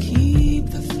child to keep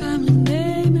the family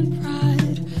name and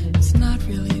pride. It's not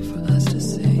really for us to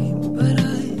say, but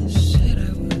I said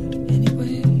I would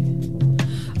anyway.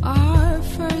 Our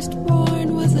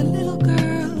firstborn was a little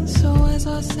girl, so was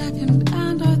our second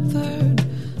and our third,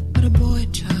 but a boy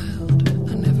child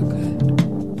I never could,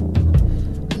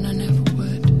 and I never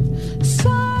would. So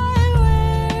I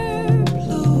wear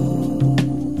blue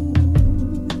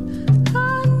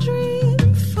and dream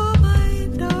for my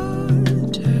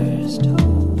daughters too,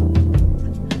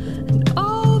 and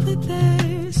all that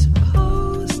they're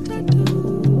supposed to do.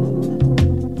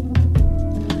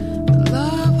 The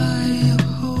love I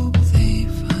hope they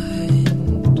find.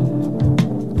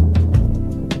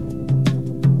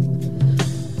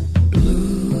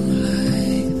 Blue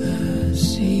like the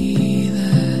sea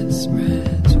that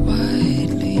spreads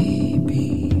widely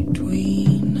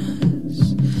between us.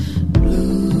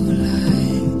 Blue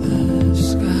like the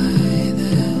sky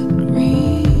that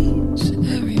greets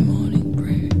every morning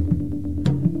prayer.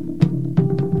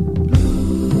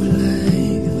 Blue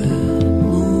like the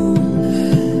moon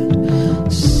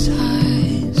that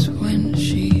sighs when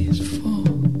she's full.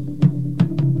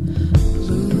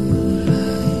 Blue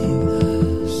like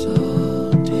the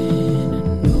salt in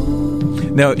an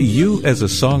old. Now, you as a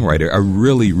songwriter, I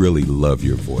really, really love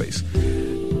your voice.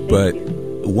 But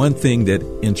one thing that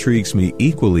intrigues me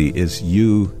equally is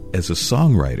you as a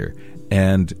songwriter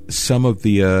and some of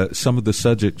the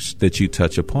subjects that you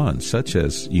touch upon, such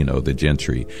as, you know, the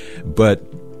Gentry. But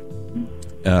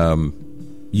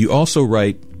you also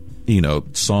write, you know,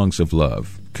 songs of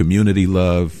love, community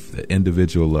love,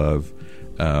 individual love,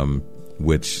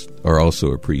 which are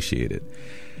also appreciated.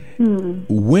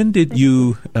 When did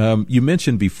you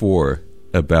mentioned before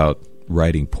about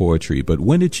writing poetry, but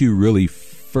when did you really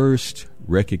first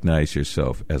recognize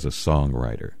yourself as a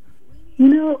songwriter? You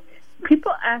know,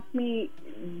 people ask me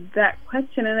that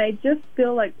question, and I just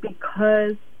feel like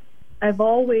because I've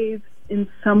always in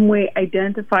some way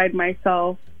identified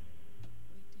myself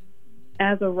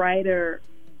as a writer,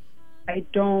 I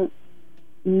don't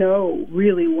know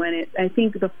really when it. I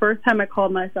think the first time I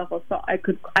called myself I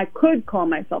could call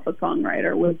myself a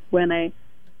songwriter was when I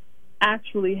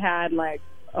actually had like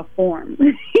a form,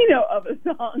 you know, of a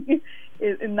song,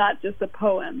 and not just a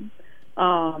poem.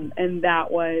 And that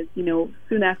was, you know,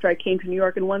 soon after I came to New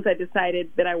York, and once I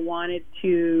decided that I wanted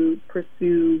to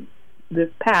pursue this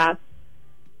path,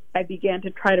 I began to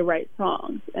try to write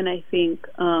songs. And I think,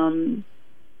 you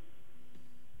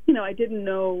know, I didn't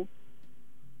know.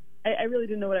 I really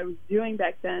didn't know what I was doing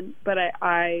back then, but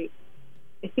I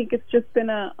think it's just been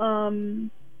a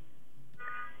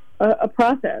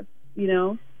process, you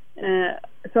know.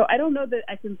 So I don't know that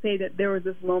I can say that there was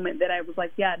this moment that I was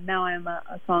like, yeah, now I'm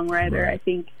a songwriter. Right. I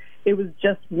think it was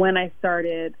just when I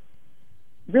started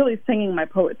really singing my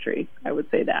poetry, I would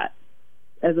say that,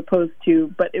 as opposed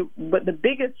to, but the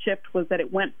biggest shift was that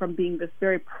it went from being this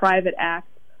very private act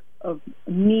of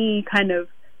me kind of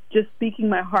just speaking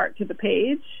my heart to the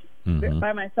page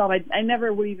by myself. I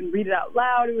never would even read it out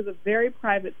loud. It was a very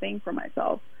private thing for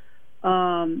myself.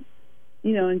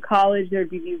 You know, in college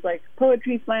there'd be these like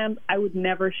poetry slams I would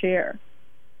never share,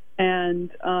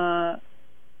 and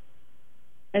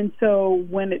so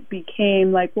when it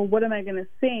became like, well, what am I going to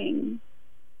sing?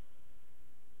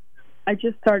 I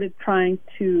just started trying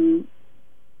to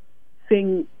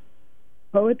sing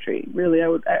poetry. Really,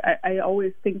 I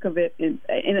always think of it in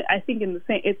I think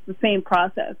it's the same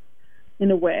process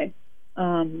in a way.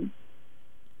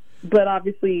 But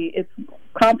obviously, it's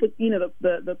you know,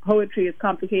 the poetry is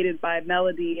complicated by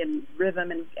melody and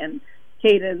rhythm and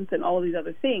cadence and all of these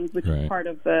other things, which is part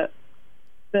of the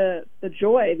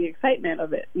joy, the excitement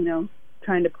of it. You know,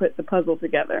 trying to put the puzzle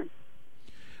together.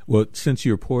 Well, since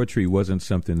your poetry wasn't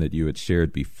something that you had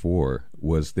shared before,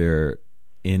 was there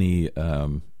any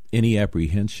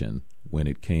apprehension when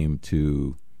it came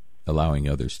to allowing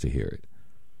others to hear it?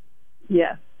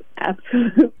 Yes,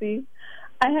 absolutely.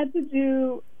 I had to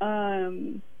do a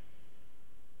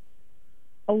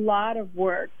lot of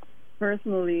work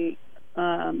personally,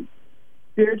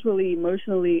 spiritually,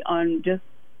 emotionally, on just,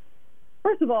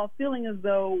 first of all, feeling as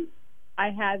though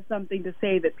I had something to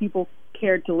say that people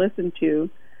cared to listen to.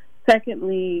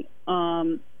 Secondly,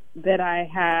 that I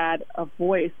had a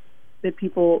voice that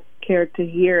people cared to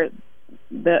hear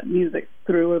the music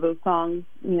through, or those songs,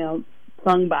 you know,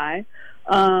 sung by.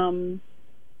 And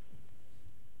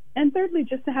thirdly,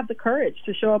 just to have the courage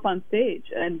to show up on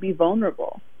stage and be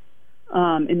vulnerable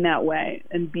in that way,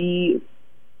 and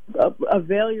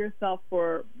avail yourself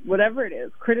for whatever it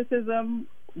is, criticism,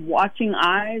 watching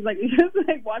eyes, like just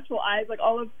like watchful eyes, like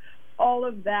all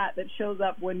of that shows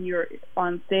up when you're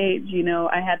on stage. You know,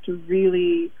 I had to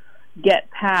really get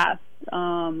past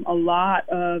a lot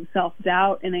of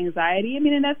self-doubt and anxiety. I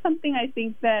mean, and that's something I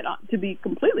think that, to be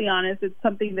completely honest, it's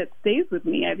something that stays with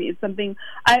me. I mean, it's something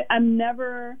I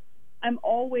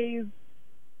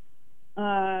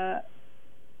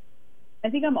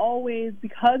think I'm always,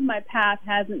 because my path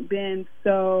hasn't been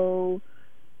so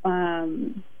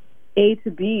A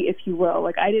to B, if you will.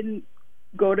 Like, I didn't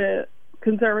go to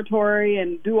conservatory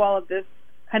and do all of this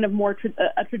kind of more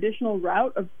a traditional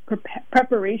route of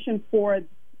preparation for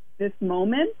this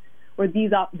moment, or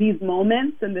these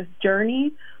moments and this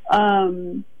journey.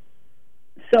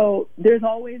 So there's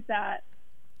always that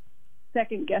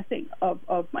second guessing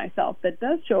of myself that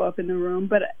does show up in the room.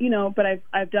 But you know, but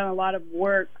I've done a lot of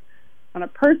work on a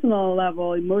personal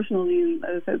level, emotionally,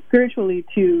 as I said, spiritually,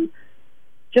 to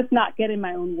just not get in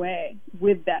my own way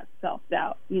with that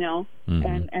self-doubt, you know,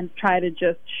 and try to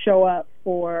just show up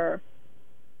where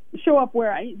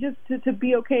I, just to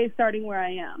be okay starting where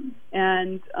I am.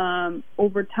 And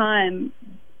over time,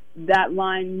 that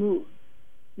line moves,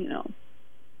 you know.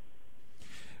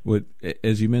 Well,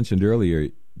 as you mentioned earlier,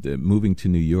 moving to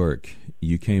New York,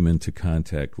 you came into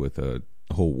contact with a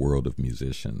whole world of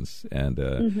musicians, and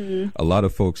a lot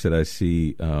of folks that I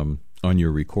see on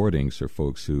your recordings are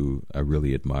folks who I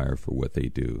really admire for what they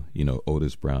do. You know,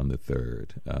 Otis Brown III,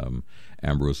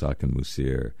 Ambrose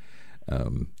Akinmusire,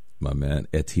 my man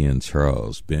Etienne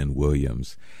Charles, Ben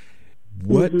Williams.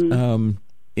 What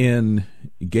in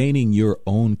gaining your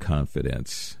own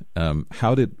confidence,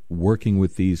 how did working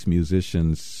with these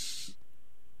musicians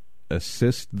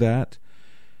assist that?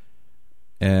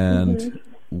 And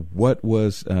what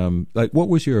was what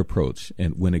was your approach,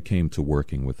 and when it came to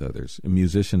working with others,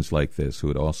 musicians like this who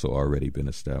had also already been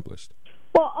established?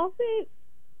 Well, I'll say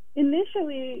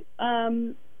initially,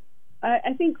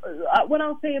 I think what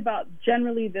I'll say about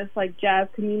generally this like jazz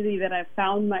community that I've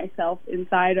found myself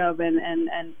inside of, and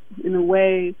in a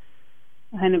way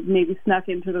kind of maybe snuck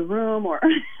into the room, or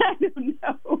I don't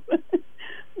know,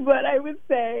 but I would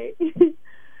say,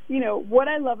 you know, what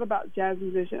I love about jazz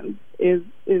musicians is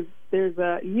there's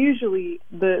usually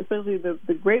especially the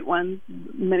great ones,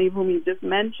 many of whom you just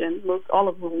mentioned, all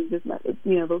of whom you just mentioned,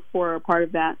 you know, those four are part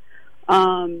of that.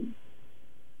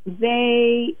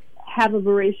 They have a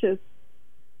voracious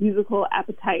musical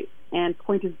appetite and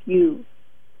point of view.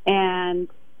 And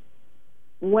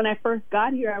when I first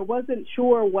got here, I wasn't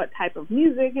sure what type of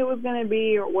music it was going to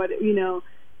be, or what, you know,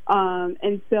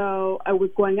 and so I was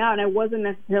going out, and I wasn't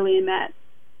necessarily in that,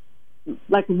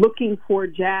 like, looking for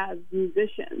jazz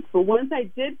musicians. But once I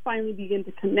did finally begin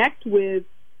to connect with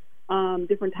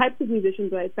different types of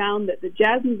musicians, I found that the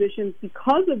jazz musicians,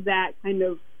 because of that kind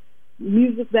of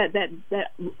music, that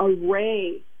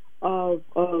array of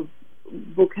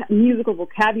musical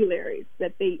vocabularies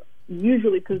that they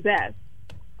usually possess,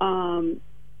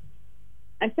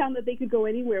 I found that they could go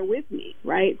anywhere with me,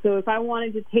 right? So if I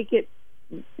wanted to take it,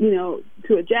 to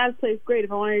a jazz place, great.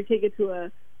 If I wanted to take it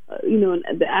to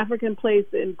the African place,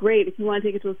 then great. If you want to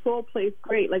take it to a soul place,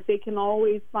 great. Like, they can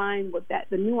always find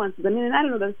the nuances. I mean, and I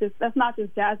don't know, that's not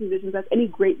just jazz musicians, that's any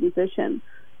great musician.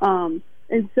 And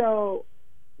so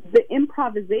the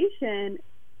improvisation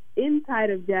inside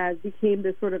of jazz became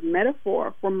this sort of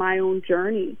metaphor for my own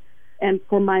journey and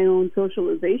for my own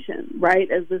socialization,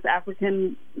 right? As this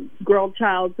African girl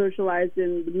child socialized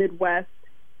in the Midwest,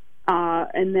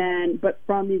 but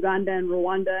from Uganda and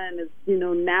Rwanda, and is,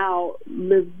 now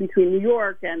lives between New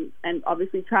York and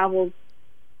obviously travels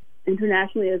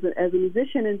internationally as a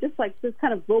musician, and just like this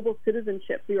kind of global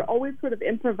citizenship. So you're always sort of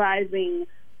improvising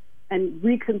and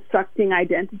reconstructing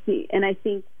identity. And I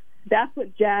think that's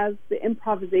what jazz, the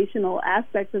improvisational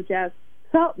aspects of jazz,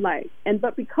 felt like.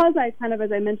 But because I kind of,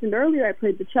 as I mentioned earlier, I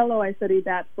played the cello, I studied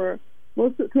that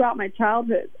throughout my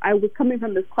childhood. I was coming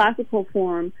from this classical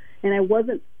form, and I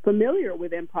wasn't familiar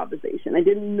with improvisation. I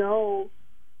didn't know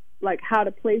how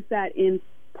to place that in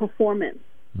performance,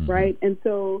 right? And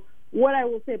so what I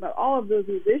will say about all of those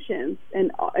musicians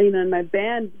and my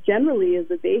band generally is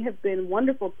that they have been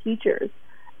wonderful teachers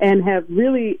and have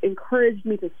really encouraged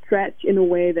me to stretch in a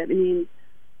way that,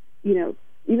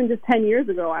 even just 10 years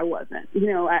ago I wasn't.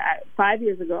 5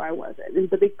 years ago I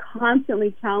wasn't. But they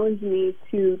constantly challenged me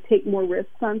to take more risks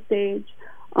on stage,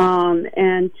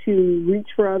 and to reach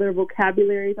for other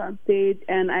vocabularies on stage.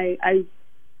 And I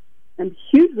am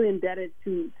hugely indebted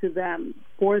to them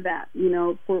for that,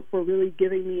 for really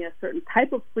giving me a certain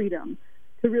type of freedom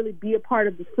to really be a part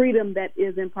of the freedom that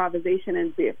is improvisation,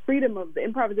 and the freedom of the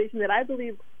improvisation that I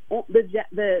believe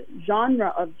the genre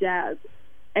of jazz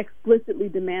explicitly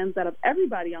demands that of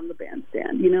everybody on the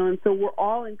bandstand, and so we're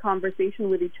all in conversation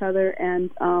with each other. And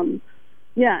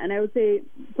and I would say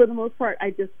for the most part, I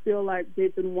just feel like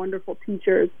they've been wonderful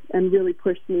teachers and really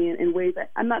pushed me in ways that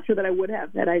I'm not sure that I would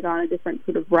have had I gone a different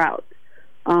sort of route.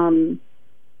 Hope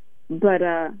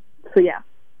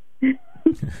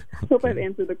I've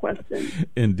answered the question.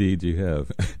 Indeed you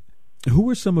have. Who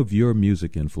were some of your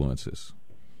music influences?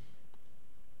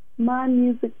 My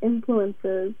music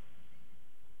influences.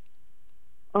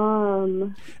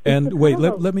 And wait,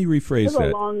 let me rephrase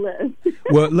that. A long list.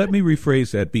 Well, let me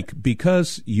rephrase that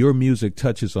because your music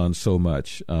touches on so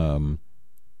much.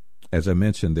 As I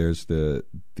mentioned, there's the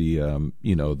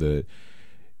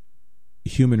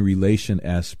human relation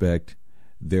aspect.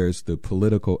 There's the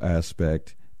political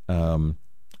aspect.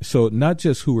 So not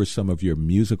just who are some of your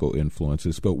musical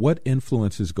influences, but what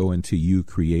influences go into you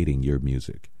creating your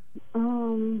music?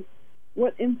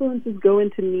 What influences go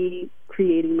into me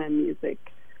creating my music?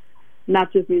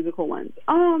 Not just musical ones.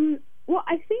 Well,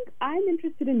 I think I'm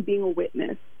interested in being a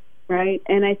witness, right?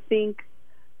 And I think,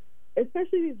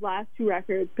 especially these last two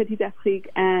records, Petite Afrique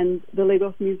and the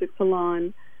Lagos Music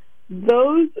Salon,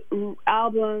 those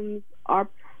albums are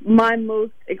my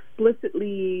most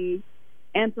explicitly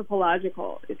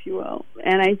anthropological, if you will.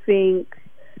 And I think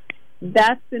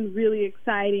that's been really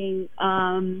exciting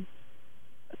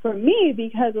for me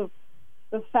because of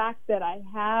the fact that I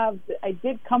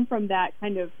did come from that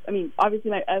kind of,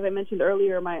 obviously, as I mentioned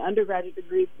earlier, my undergraduate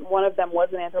degree, one of them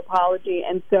was in anthropology,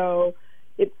 and so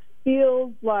it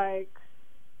feels like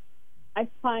I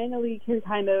finally can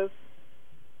kind of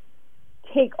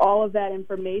take all of that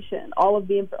information, all of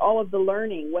the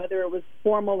learning, whether it was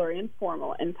formal or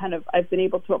informal, and kind of I've been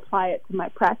able to apply it to my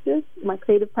practice, my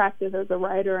creative practice as a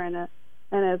writer and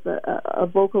as a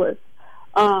vocalist,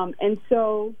 and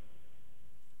so.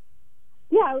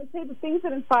 Yeah, I would say the things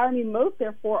that inspire me most,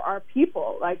 therefore, are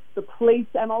people, like the place.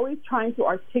 I'm always trying to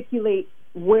articulate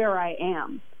where I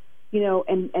am,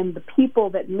 and the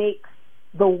people that make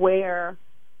the where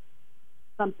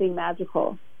something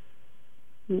magical,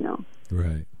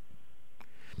 Right.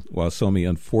 Well, Somi,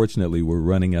 unfortunately, we're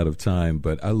running out of time,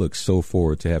 but I look so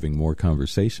forward to having more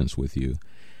conversations with you.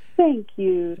 Thank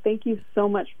you. Thank you so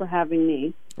much for having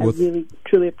me. I really,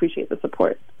 truly appreciate the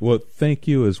support. Well, thank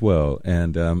you as well.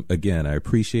 And again, I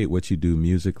appreciate what you do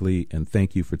musically, and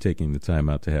thank you for taking the time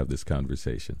out to have this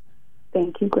conversation.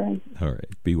 Thank you, Greg. All right.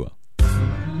 Be well.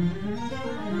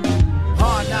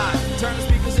 Hard knock. Turn the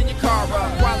speakers in your car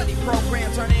up. Quality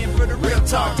program. Turn in for the real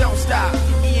talk. Don't stop.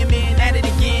 EMN at it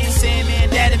again.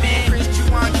 Sandman, Daddy Man, Chris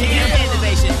Juwan, Cam.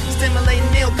 Innovation.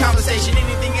 Stimulating ill conversation.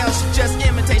 Anything else is just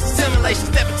imitation. Simulation.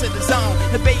 Step into the zone.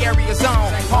 The Bay Area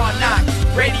zone. Hard knock.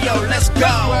 Radio. Let's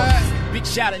go. Big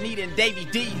shout out Nita and Davey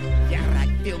D. Yeah, right.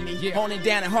 Feel me? Yeah. Holding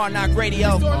down at Hard Knock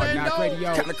Radio. Hard Knock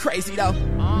Radio. Kinda crazy though.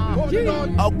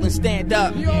 Oakland, stand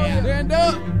up. Yeah. Stand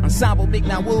up. Ensemble Big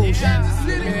Now Wolves.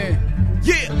 Yeah.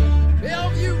 Yeah.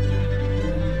 Bellevue.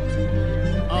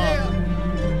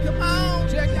 Come on,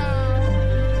 check out.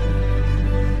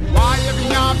 Why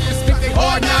every obvious think they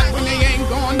hard not when they ain't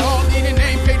gone all in and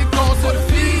ain't paid the cost of the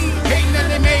fee? Hating that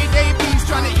they made they beats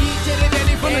trying to eat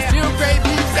chitty from the steel grave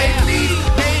beef. Say please,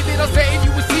 maybe it'll save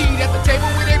you a seat at the table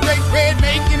where they break bread,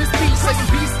 making a speech. Saying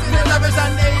peace to the lovers I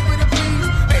named with a please.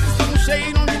 Made a little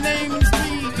shade on your name in the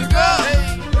street. You go,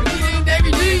 hey,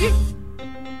 Davey G.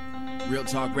 Real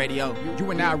Talk Radio. You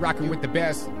and I rocking with the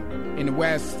best in the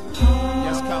West.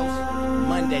 West Coast.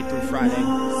 Monday through Friday.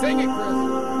 Sing it, Chris.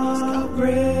 East Coast.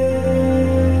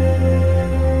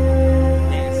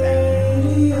 Dance out.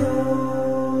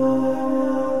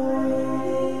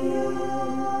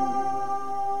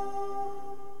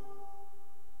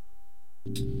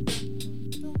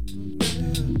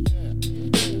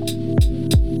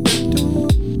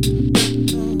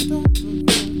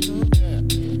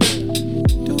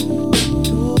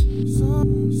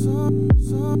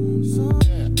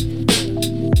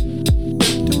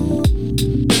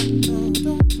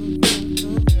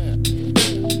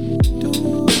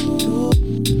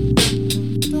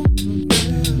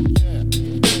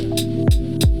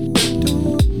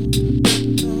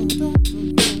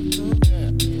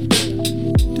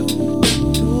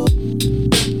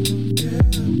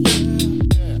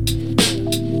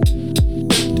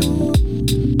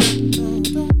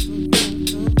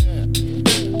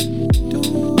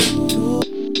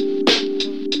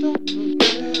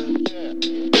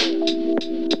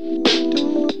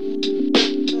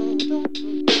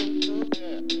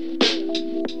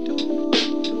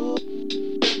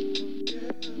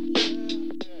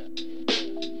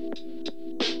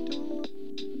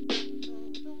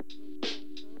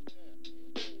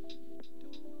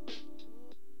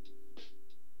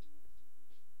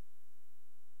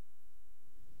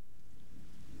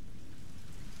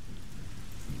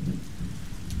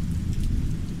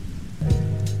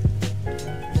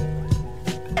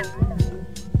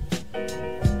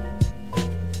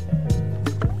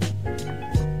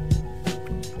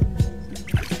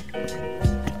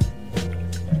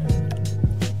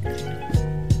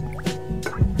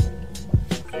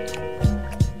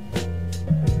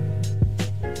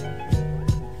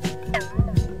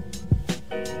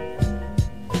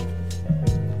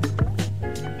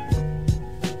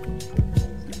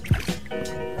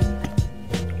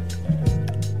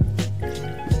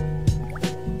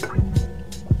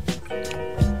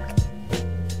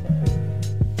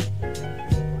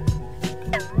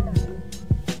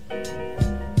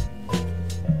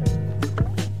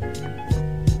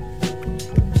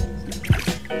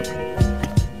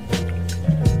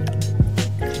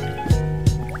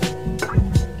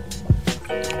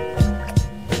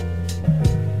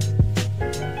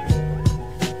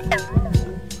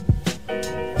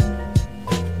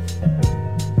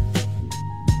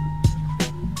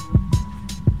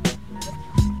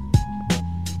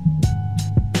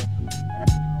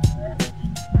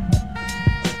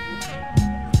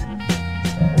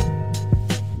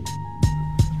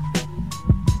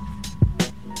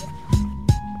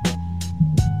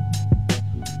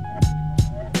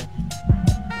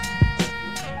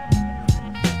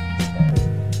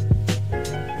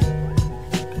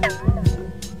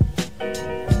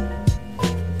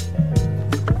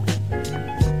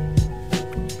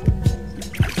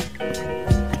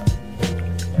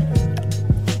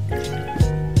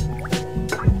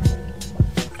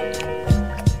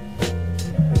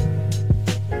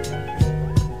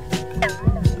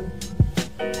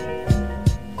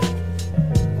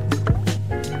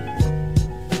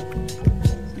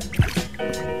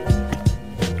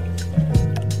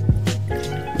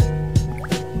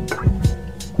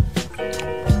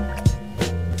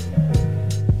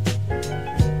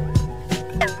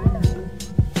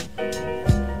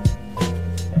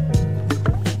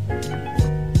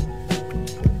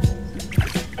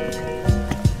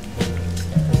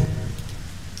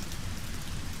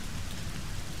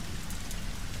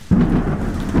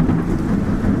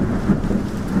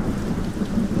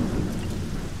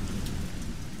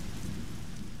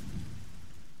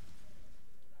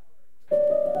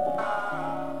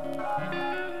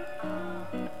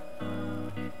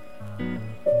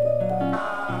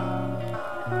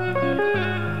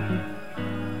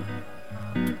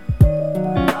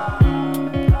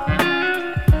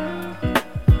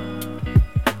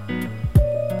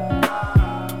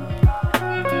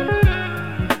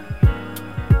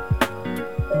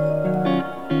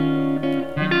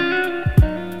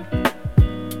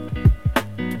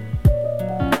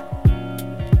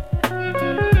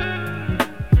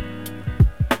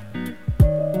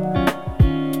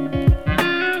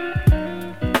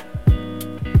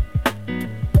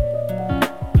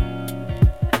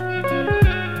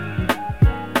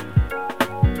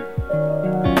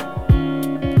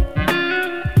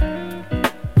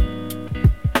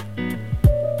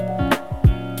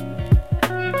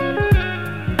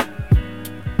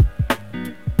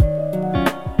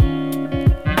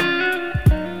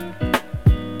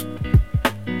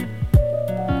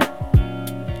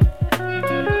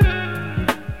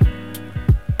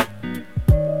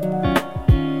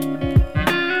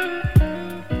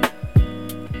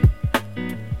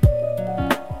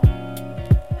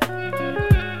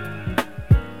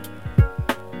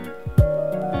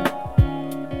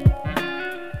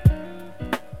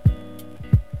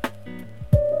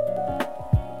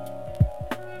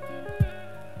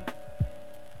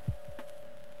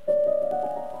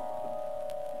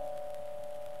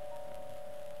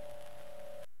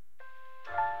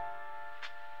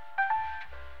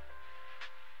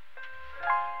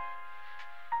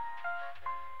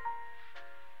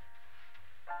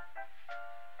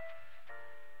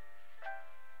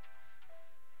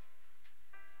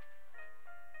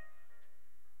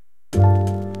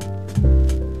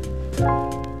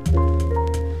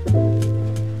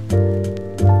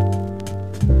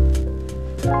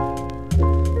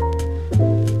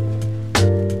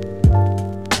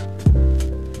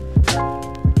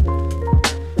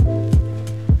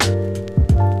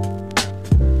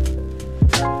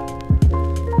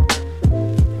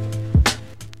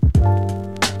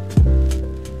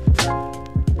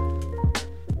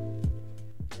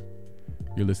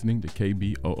 You're listening to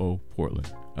KBOO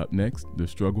Portland. Up next, The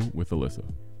Struggle with Alyssa.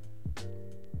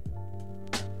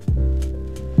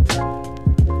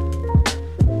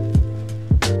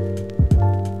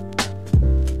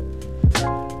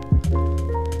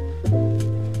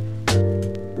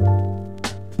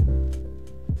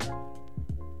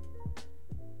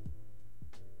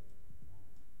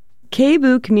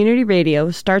 KBOO Community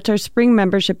Radio starts our spring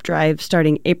membership drive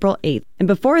starting April 8th. And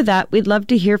before that, we'd love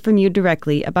to hear from you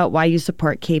directly about why you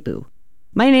support KBOO.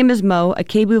 My name is Mo, a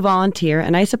KBOO volunteer,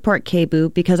 and I support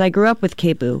KBOO because I grew up with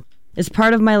KBOO. It's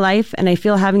part of my life, and I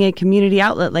feel having a community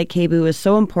outlet like KBOO is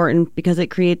so important because it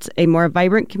creates a more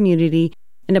vibrant community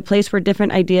and a place where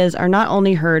different ideas are not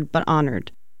only heard but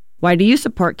honored. Why do you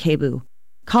support KBOO?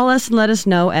 Call us and let us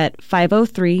know at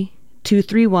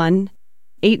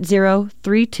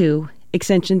 503-231-8032,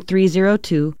 extension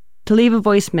 302, to leave a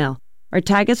voicemail, or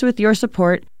tag us with your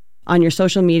support on your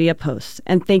social media posts.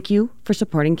 And thank you for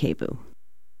supporting KBOO.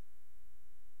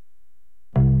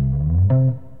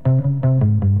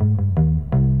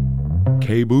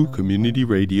 KBOO Community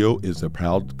Radio is a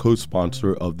proud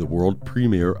co-sponsor of the world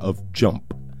premiere of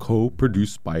Jump,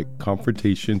 co-produced by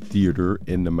Confrontation Theater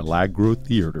and the Milagro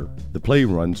Theater. The play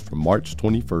runs from March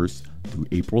 21st through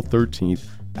April 13th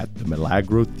at the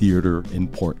Milagro Theater in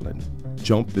Portland.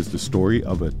 Jump is the story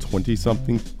of a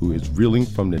 20-something who is reeling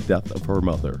from the death of her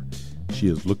mother. She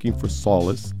is looking for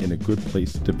solace in a good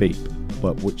place to vape,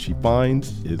 but what she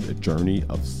finds is a journey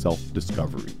of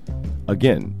self-discovery.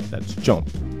 Again, that's Jump,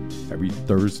 every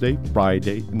Thursday,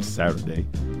 Friday, and Saturday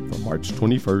from March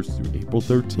 21st through April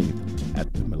 13th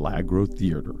at the Milagro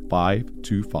Theater,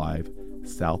 525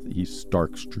 Southeast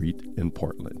Stark Street in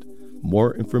Portland.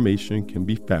 More information can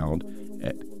be found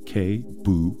at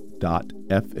kboo.fm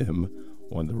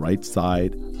on the right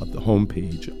side of the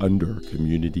homepage under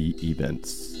Community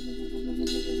Events.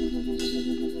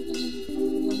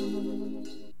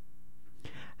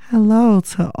 Hello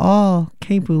to all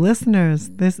KBOO listeners.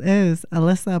 This is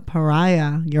Alyssa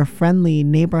Pariah, your friendly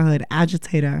neighborhood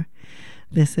agitator.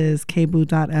 This is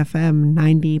kboo.fm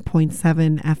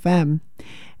 90.7 FM.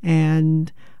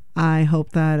 And I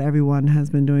hope that everyone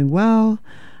has been doing well.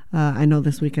 I know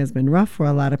this week has been rough for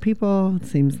a lot of people. It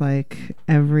seems like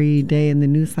every day in the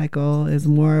news cycle is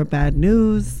more bad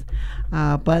news.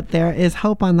 But there is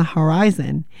hope on the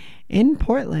horizon. In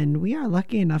Portland, we are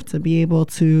lucky enough to be able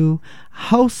to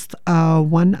host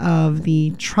one of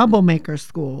the troublemaker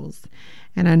schools.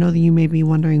 And I know that you may be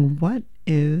wondering, what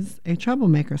is a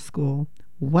troublemaker school?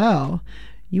 Well,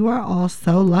 you are all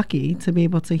so lucky to be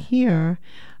able to hear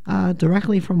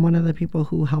directly from one of the people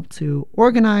who helped to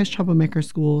organize troublemaker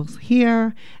schools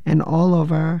here and all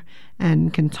over,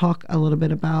 and can talk a little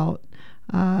bit about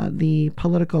the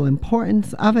political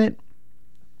importance of it.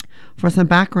 For some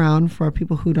background, for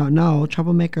people who don't know,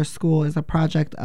 Troublemaker School is a project